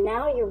 And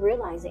now you're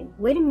realizing,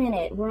 wait a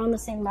minute, we're on the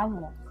same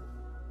level.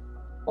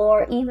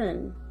 Or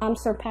even, I'm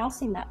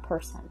surpassing that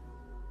person.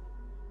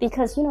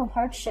 Because, you know,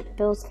 hardship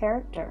builds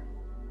character.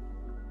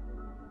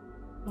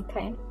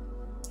 Okay?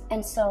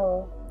 And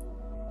so,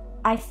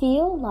 I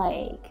feel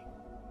like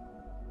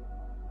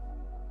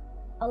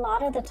a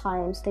lot of the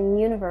times the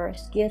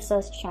universe gives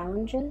us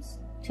challenges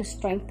to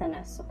strengthen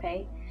us,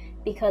 okay?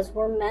 Because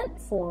we're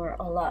meant for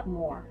a lot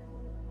more.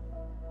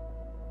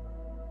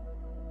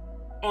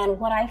 And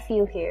what I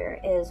feel here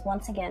is,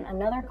 once again,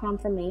 another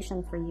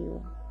confirmation for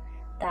you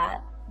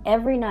that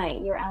every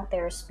night you're out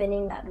there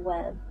spinning that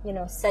web, you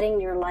know, setting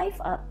your life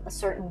up a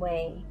certain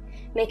way,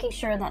 making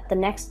sure that the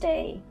next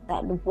day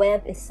that the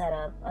web is set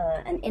up,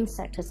 an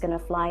insect is going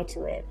to fly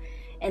to it,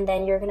 and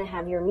then you're going to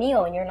have your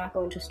meal and you're not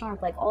going to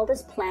starve. Like all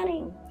this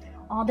planning,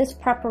 all this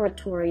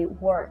preparatory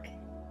work,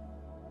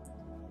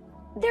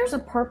 there's a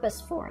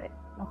purpose for it,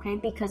 okay?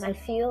 Because I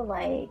feel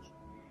like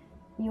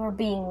you're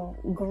being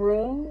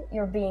groomed,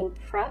 you're being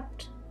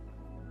prepped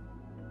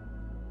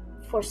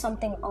for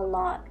something a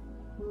lot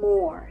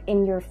more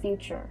in your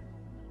future.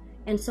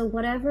 And so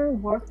whatever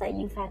work that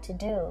you've had to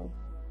do,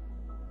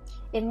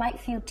 it might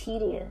feel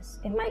tedious,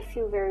 it might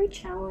feel very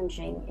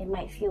challenging, it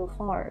might feel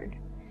hard,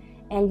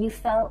 and you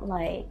felt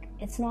like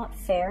it's not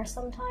fair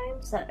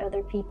sometimes that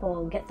other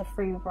people get the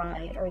free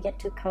ride or get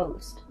to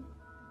coast,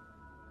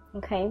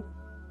 okay?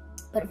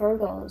 But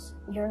Virgos,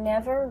 you're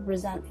never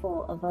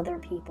resentful of other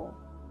people,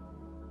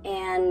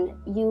 and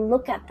you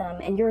look at them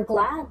and you're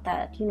glad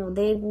that, you know,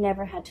 they've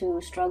never had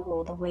to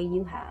struggle the way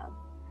you have.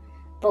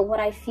 But what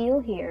I feel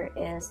here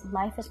is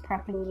life is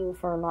prepping you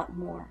for a lot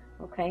more,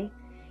 okay?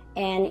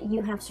 And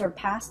you have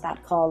surpassed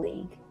that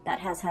colleague that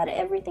has had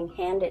everything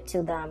handed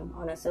to them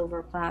on a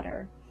silver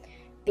platter,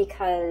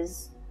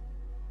 because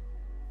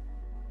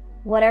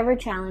whatever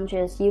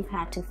challenges you've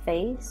had to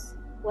face,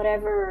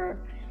 whatever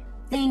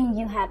thing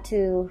you had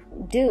to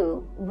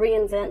do,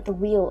 reinvent the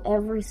wheel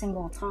every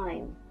single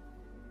time,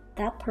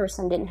 that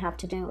person didn't have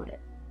to do it.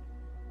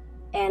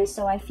 And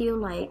so I feel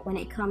like when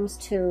it comes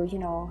to, you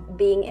know,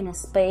 being in a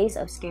space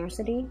of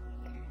scarcity,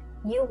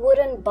 you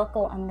wouldn't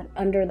buckle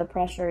under the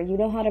pressure. You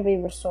know how to be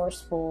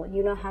resourceful.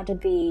 You know how to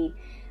be,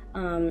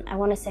 I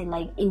want to say,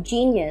 like,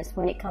 ingenious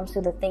when it comes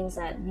to the things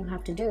that you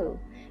have to do.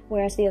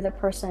 Whereas the other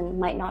person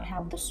might not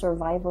have the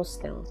survival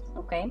skills,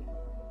 okay?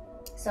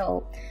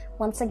 So,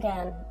 once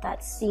again,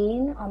 that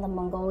scene on the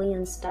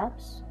Mongolian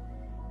steppes,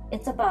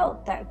 it's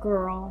about that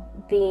girl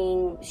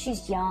being,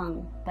 she's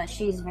young, but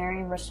she's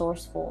very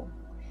resourceful.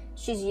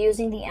 She's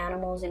using the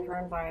animals in her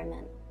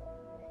environment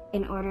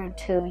in order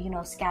to, you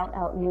know, scout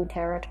out new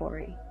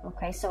territory,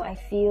 okay? So I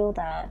feel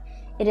that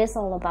it is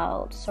all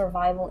about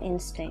survival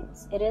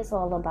instincts. It is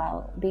all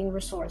about being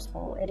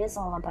resourceful. It is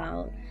all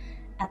about,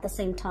 at the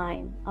same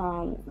time,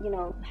 you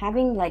know,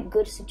 having like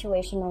good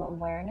situational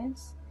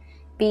awareness,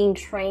 being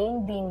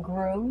trained, being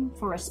groomed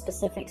for a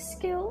specific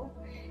skill.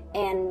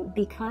 And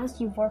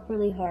because you've worked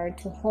really hard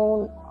to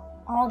hone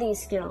all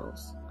these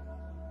skills,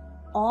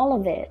 all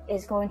of it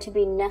is going to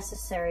be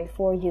necessary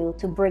for you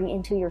to bring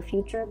into your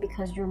future,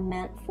 because you're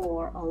meant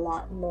for a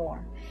lot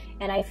more.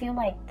 And I feel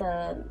like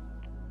the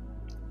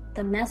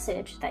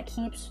message that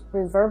keeps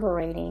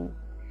reverberating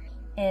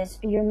is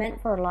you're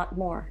meant for a lot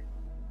more.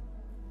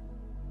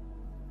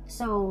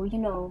 So, you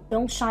know,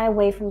 don't shy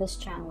away from this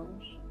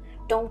challenge.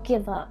 Don't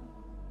give up,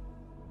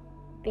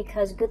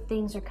 because good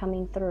things are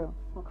coming through,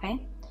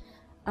 okay?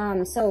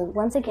 So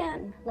once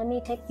again, let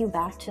me take you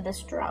back to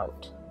this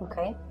drought,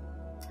 okay?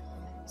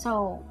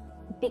 So,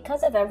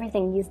 because of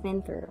everything you've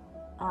been through,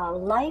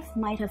 life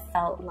might have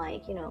felt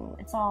like, you know,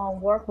 it's all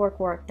work, work,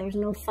 work. There's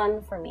no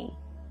fun for me.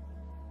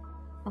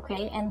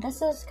 Okay, and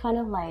this is kind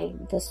of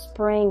like the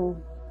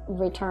spring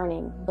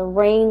returning. The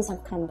rains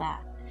have come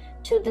back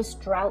to this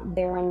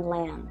drought-barren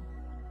land.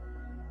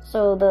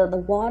 So the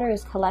water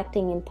is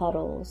collecting in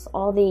puddles.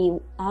 All the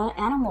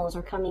animals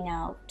are coming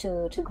out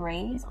to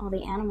graze. All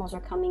the animals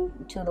are coming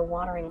to the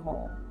watering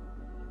hole.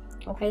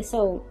 Okay,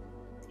 so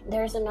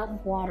there's enough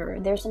water,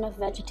 there's enough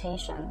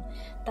vegetation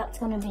that's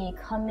going to be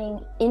coming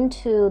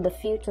into the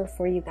future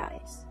for you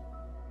guys.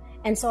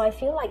 And so I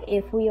feel like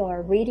if we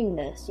are reading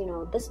this, you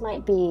know, this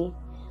might be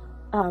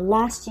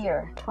last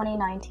year,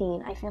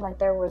 2019, I feel like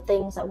there were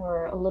things that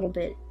were a little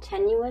bit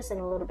tenuous and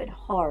a little bit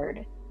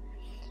hard.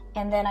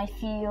 And then I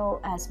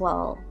feel as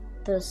well,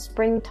 the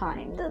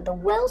springtime, the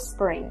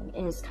wellspring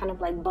is kind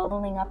of like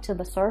bubbling up to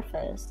the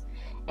surface,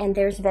 and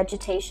there's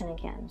vegetation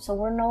again. So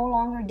we're no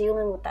longer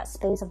dealing with that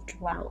space of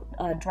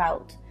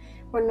drought.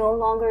 We're no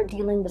longer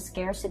dealing with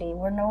scarcity.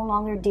 We're no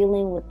longer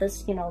dealing with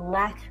this, you know,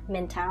 lack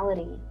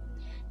mentality.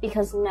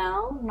 Because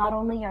now, not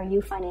only are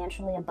you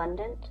financially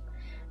abundant,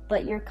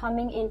 but you're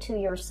coming into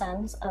your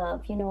sense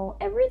of, you know,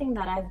 everything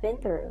that I've been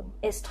through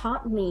has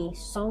taught me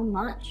so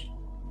much.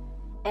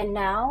 And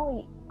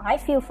now, I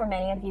feel for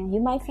many of you,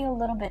 you might feel a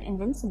little bit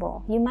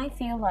invincible. You might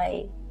feel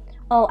like,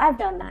 oh, I've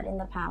done that in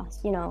the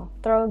past, you know,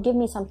 give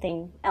me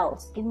something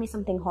else, give me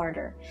something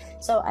harder.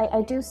 So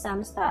I do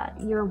sense that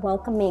you're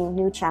welcoming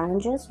new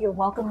challenges, you're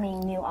welcoming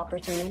new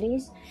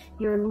opportunities,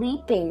 you're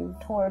leaping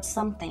towards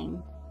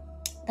something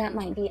that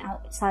might be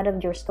outside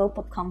of your scope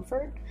of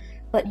comfort,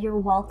 but you're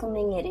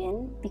welcoming it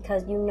in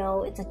because you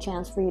know it's a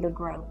chance for you to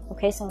grow.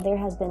 Okay, so there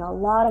has been a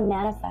lot of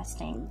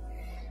manifesting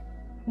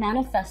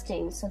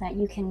so that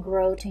you can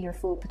grow to your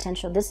full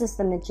potential. This is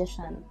the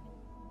Magician.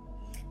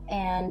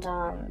 And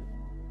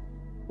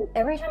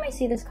every time I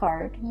see this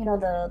card, you know,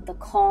 the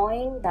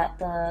cawing that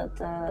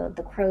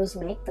the crows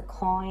make, the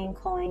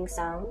cawing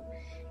sound,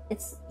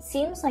 it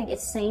seems like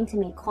it's saying to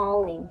me,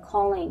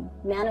 calling,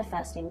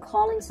 manifesting,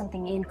 calling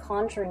something in,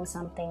 conjuring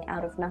something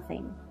out of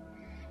nothing,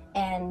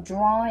 and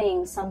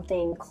drawing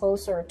something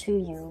closer to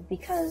you,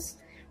 because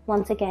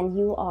once again,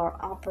 you are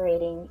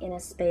operating in a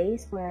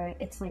space where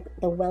it's like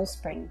the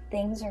wellspring.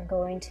 Things are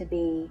going to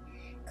be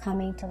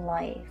coming to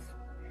life.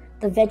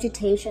 The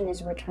vegetation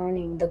is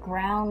returning. The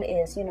ground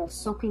is, you know,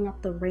 soaking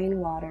up the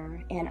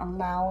rainwater and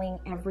allowing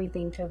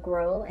everything to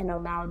grow and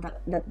allow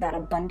that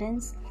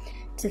abundance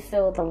to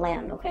fill the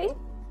land, okay?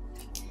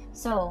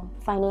 So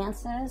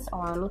finances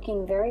are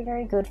looking very,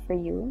 very good for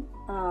you.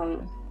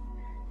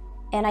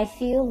 And I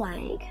feel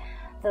like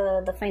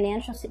the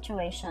financial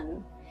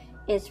situation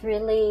is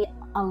really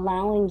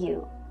allowing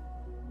you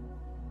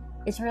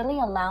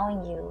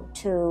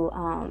to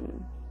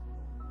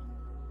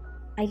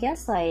I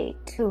guess like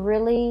to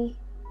really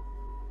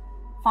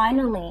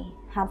finally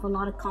have a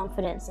lot of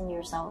confidence in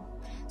yourself.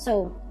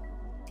 So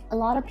a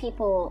lot of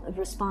people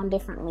respond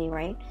differently,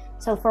 right?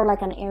 So for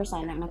like an air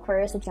sign, an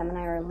Aquarius, a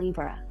Gemini, or a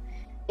Libra,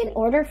 in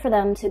order for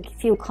them to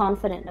feel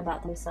confident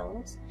about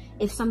themselves,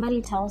 if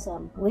somebody tells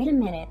them, wait a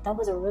minute, that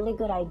was a really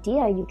good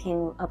idea you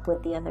came up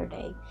with the other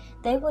day,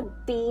 they would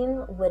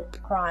beam with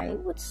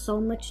pride, with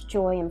so much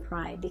joy and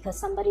pride, because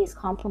somebody is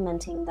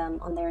complimenting them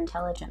on their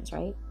intelligence,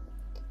 right?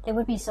 They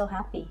would be so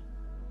happy.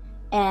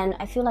 And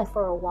I feel like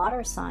for a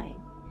water sign,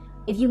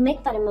 if you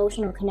make that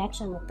emotional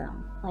connection with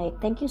them, like,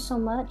 thank you so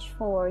much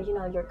for, you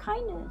know, your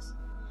kindness.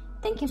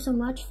 Thank you so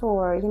much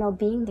for, you know,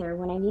 being there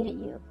when I needed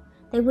you.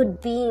 They would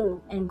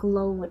beam and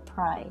glow with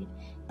pride.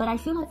 But I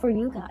feel like for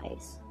you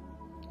guys,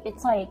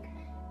 it's like,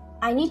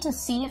 I need to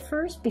see it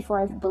first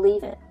before I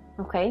believe it,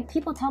 okay?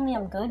 People tell me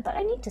I'm good, but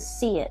I need to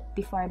see it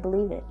before I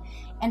believe it.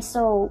 And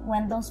so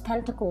when those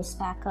pentacles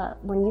stack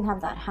up, when you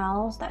have that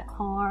house, that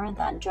car,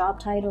 that job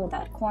title,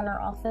 that corner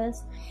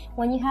office,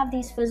 when you have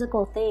these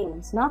physical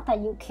things, not that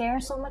you care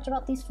so much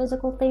about these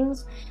physical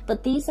things,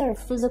 but these are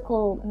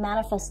physical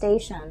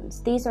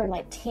manifestations. These are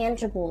like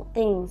tangible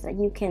things that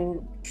you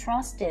can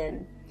trust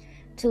in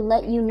to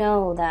let you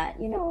know that,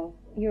 you know,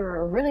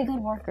 you're a really good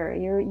worker,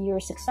 you're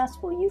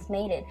successful, you've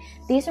made it.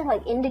 These are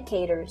like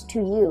indicators to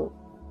you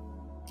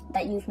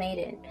that you've made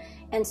it.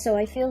 And so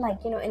I feel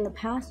like, you know, in the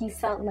past you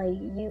felt like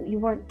you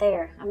weren't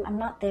there. I'm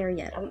not there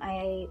yet.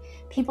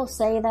 People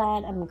say that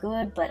I'm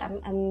good, but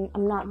I'm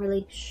not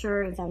really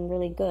sure if I'm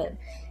really good.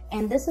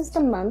 And this is the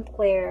month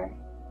where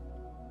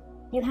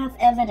you have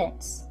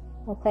evidence,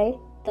 okay?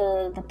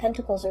 The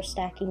pentacles are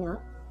stacking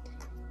up.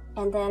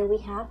 And then we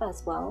have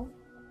as well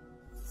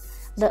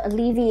the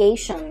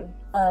alleviation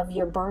of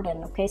your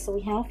burden, okay? So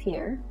we have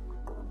here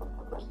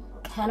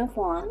 10 of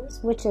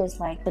Wands, which is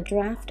like the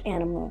draft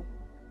animal.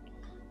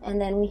 And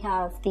then we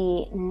have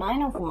the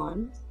 9 of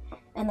Wands,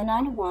 and the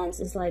 9 of Wands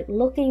is like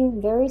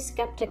looking very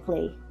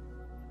skeptically.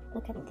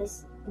 Look at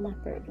this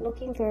leopard,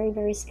 looking very,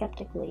 very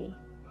skeptically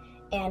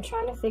and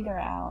trying to figure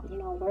out, you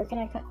know, where can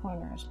I cut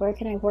corners? Where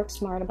can I work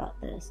smart about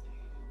this?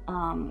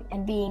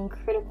 And being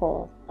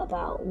critical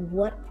about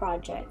what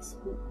projects,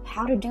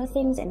 how to do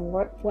things, and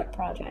what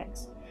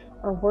projects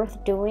are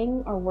worth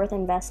doing or worth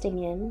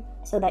investing in,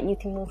 so that you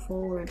can move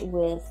forward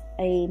with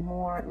a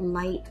more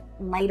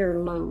lighter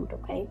load,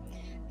 okay?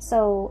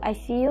 So I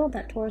feel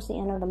that towards the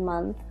end of the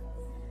month,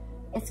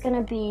 it's going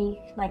to be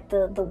like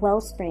the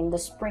wellspring, the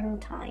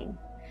springtime,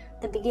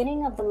 the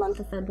beginning of the month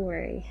of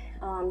February,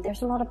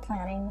 there's a lot of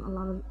planning,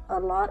 a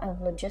lot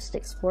of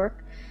logistics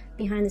work,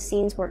 behind the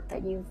scenes work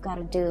that you've got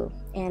to do.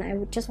 And I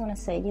would just want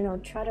to say, you know,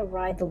 try to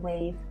ride the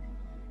wave.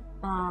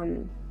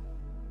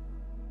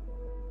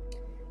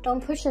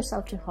 Don't push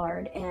yourself too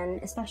hard,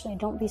 and especially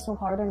don't be so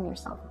hard on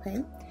yourself, okay?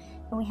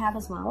 And we have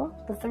as well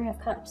the Three of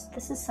Cups.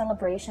 This is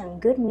celebration,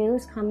 good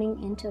news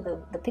coming into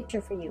the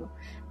picture for you.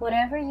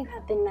 Whatever you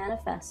have been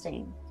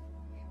manifesting,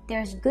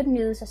 there's good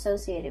news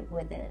associated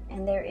with it,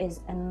 and there is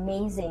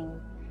amazing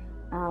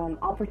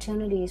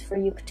opportunities for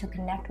you to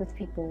connect with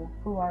people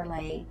who are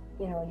like,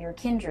 you know, your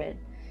kindred.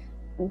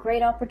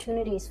 Great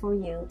opportunities for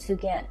you to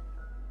get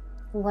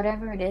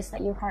whatever it is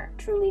that your heart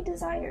truly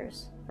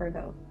desires,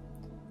 Virgo.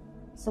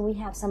 So we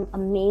have some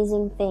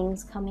amazing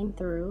things coming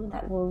through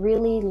that will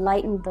really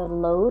lighten the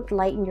load,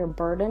 lighten your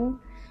burden.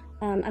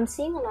 I'm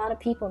seeing a lot of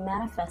people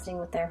manifesting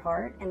with their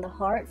heart, and the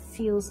heart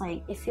feels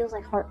like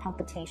heart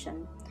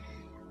palpitation.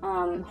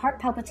 Heart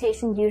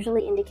palpitation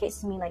usually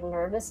indicates to me like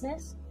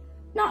nervousness,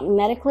 not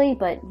medically,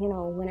 but you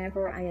know, when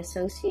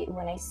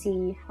I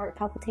see heart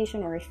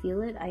palpitation or I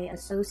feel it, I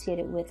associate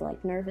it with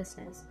like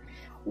nervousness,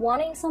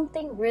 wanting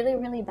something really,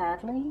 really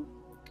badly.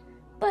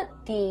 But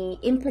the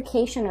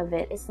implication of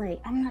it is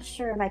like, I'm not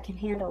sure if I can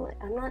handle it.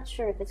 I'm not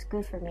sure if it's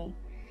good for me.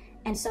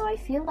 And so I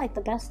feel like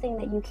the best thing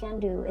that you can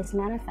do is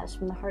manifest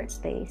from the heart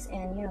space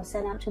and, you know,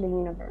 send out to the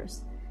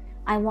universe.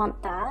 I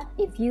want that.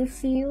 If you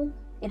feel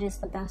it is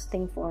the best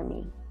thing for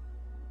me.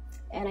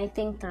 And I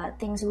think that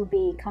things will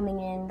be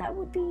coming in that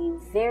would be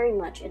very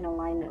much in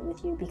alignment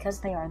with you because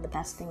they are the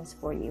best things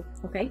for you,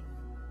 okay?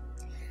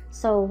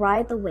 So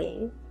ride the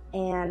wave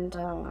and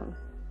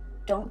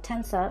don't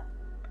tense up.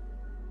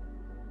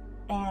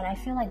 And I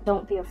feel like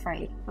don't be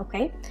afraid,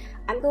 okay?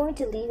 I'm going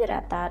to leave it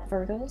at that,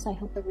 Virgos. I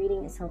hope the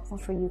reading is helpful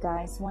for you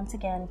guys. Once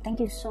again, thank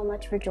you so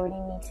much for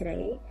joining me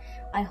today.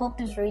 I hope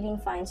this reading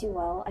finds you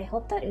well. I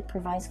hope that it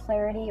provides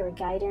clarity or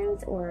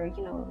guidance or,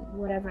 you know,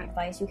 whatever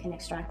advice you can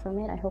extract from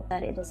it. I hope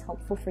that it is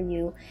helpful for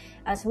you.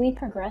 As we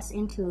progress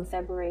into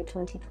February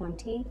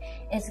 2020,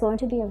 it's going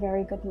to be a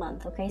very good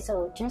month, okay?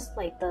 So just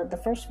like the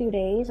first few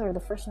days or the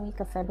first week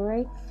of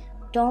February,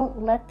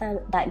 don't let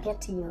that get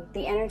to you.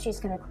 The energy is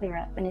going to clear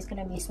up and it's going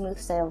to be smooth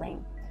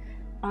sailing.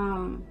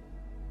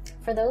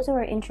 For those who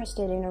are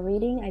interested in a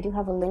reading, I do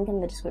have a link in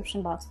the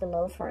description box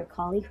below for a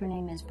colleague. Her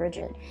name is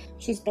Bridget.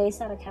 She's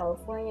based out of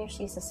California.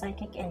 She's a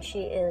psychic and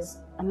she is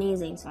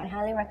amazing. So I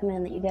highly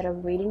recommend that you get a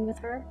reading with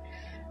her,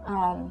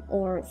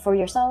 or for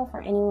yourself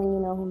or anyone you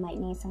know who might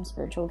need some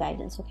spiritual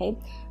guidance, okay?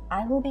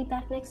 I will be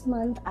back next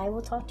month. I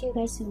will talk to you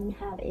guys soon.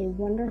 Have a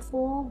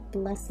wonderful,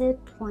 blessed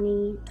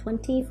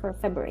 2020 for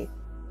February.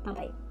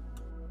 Bye-bye.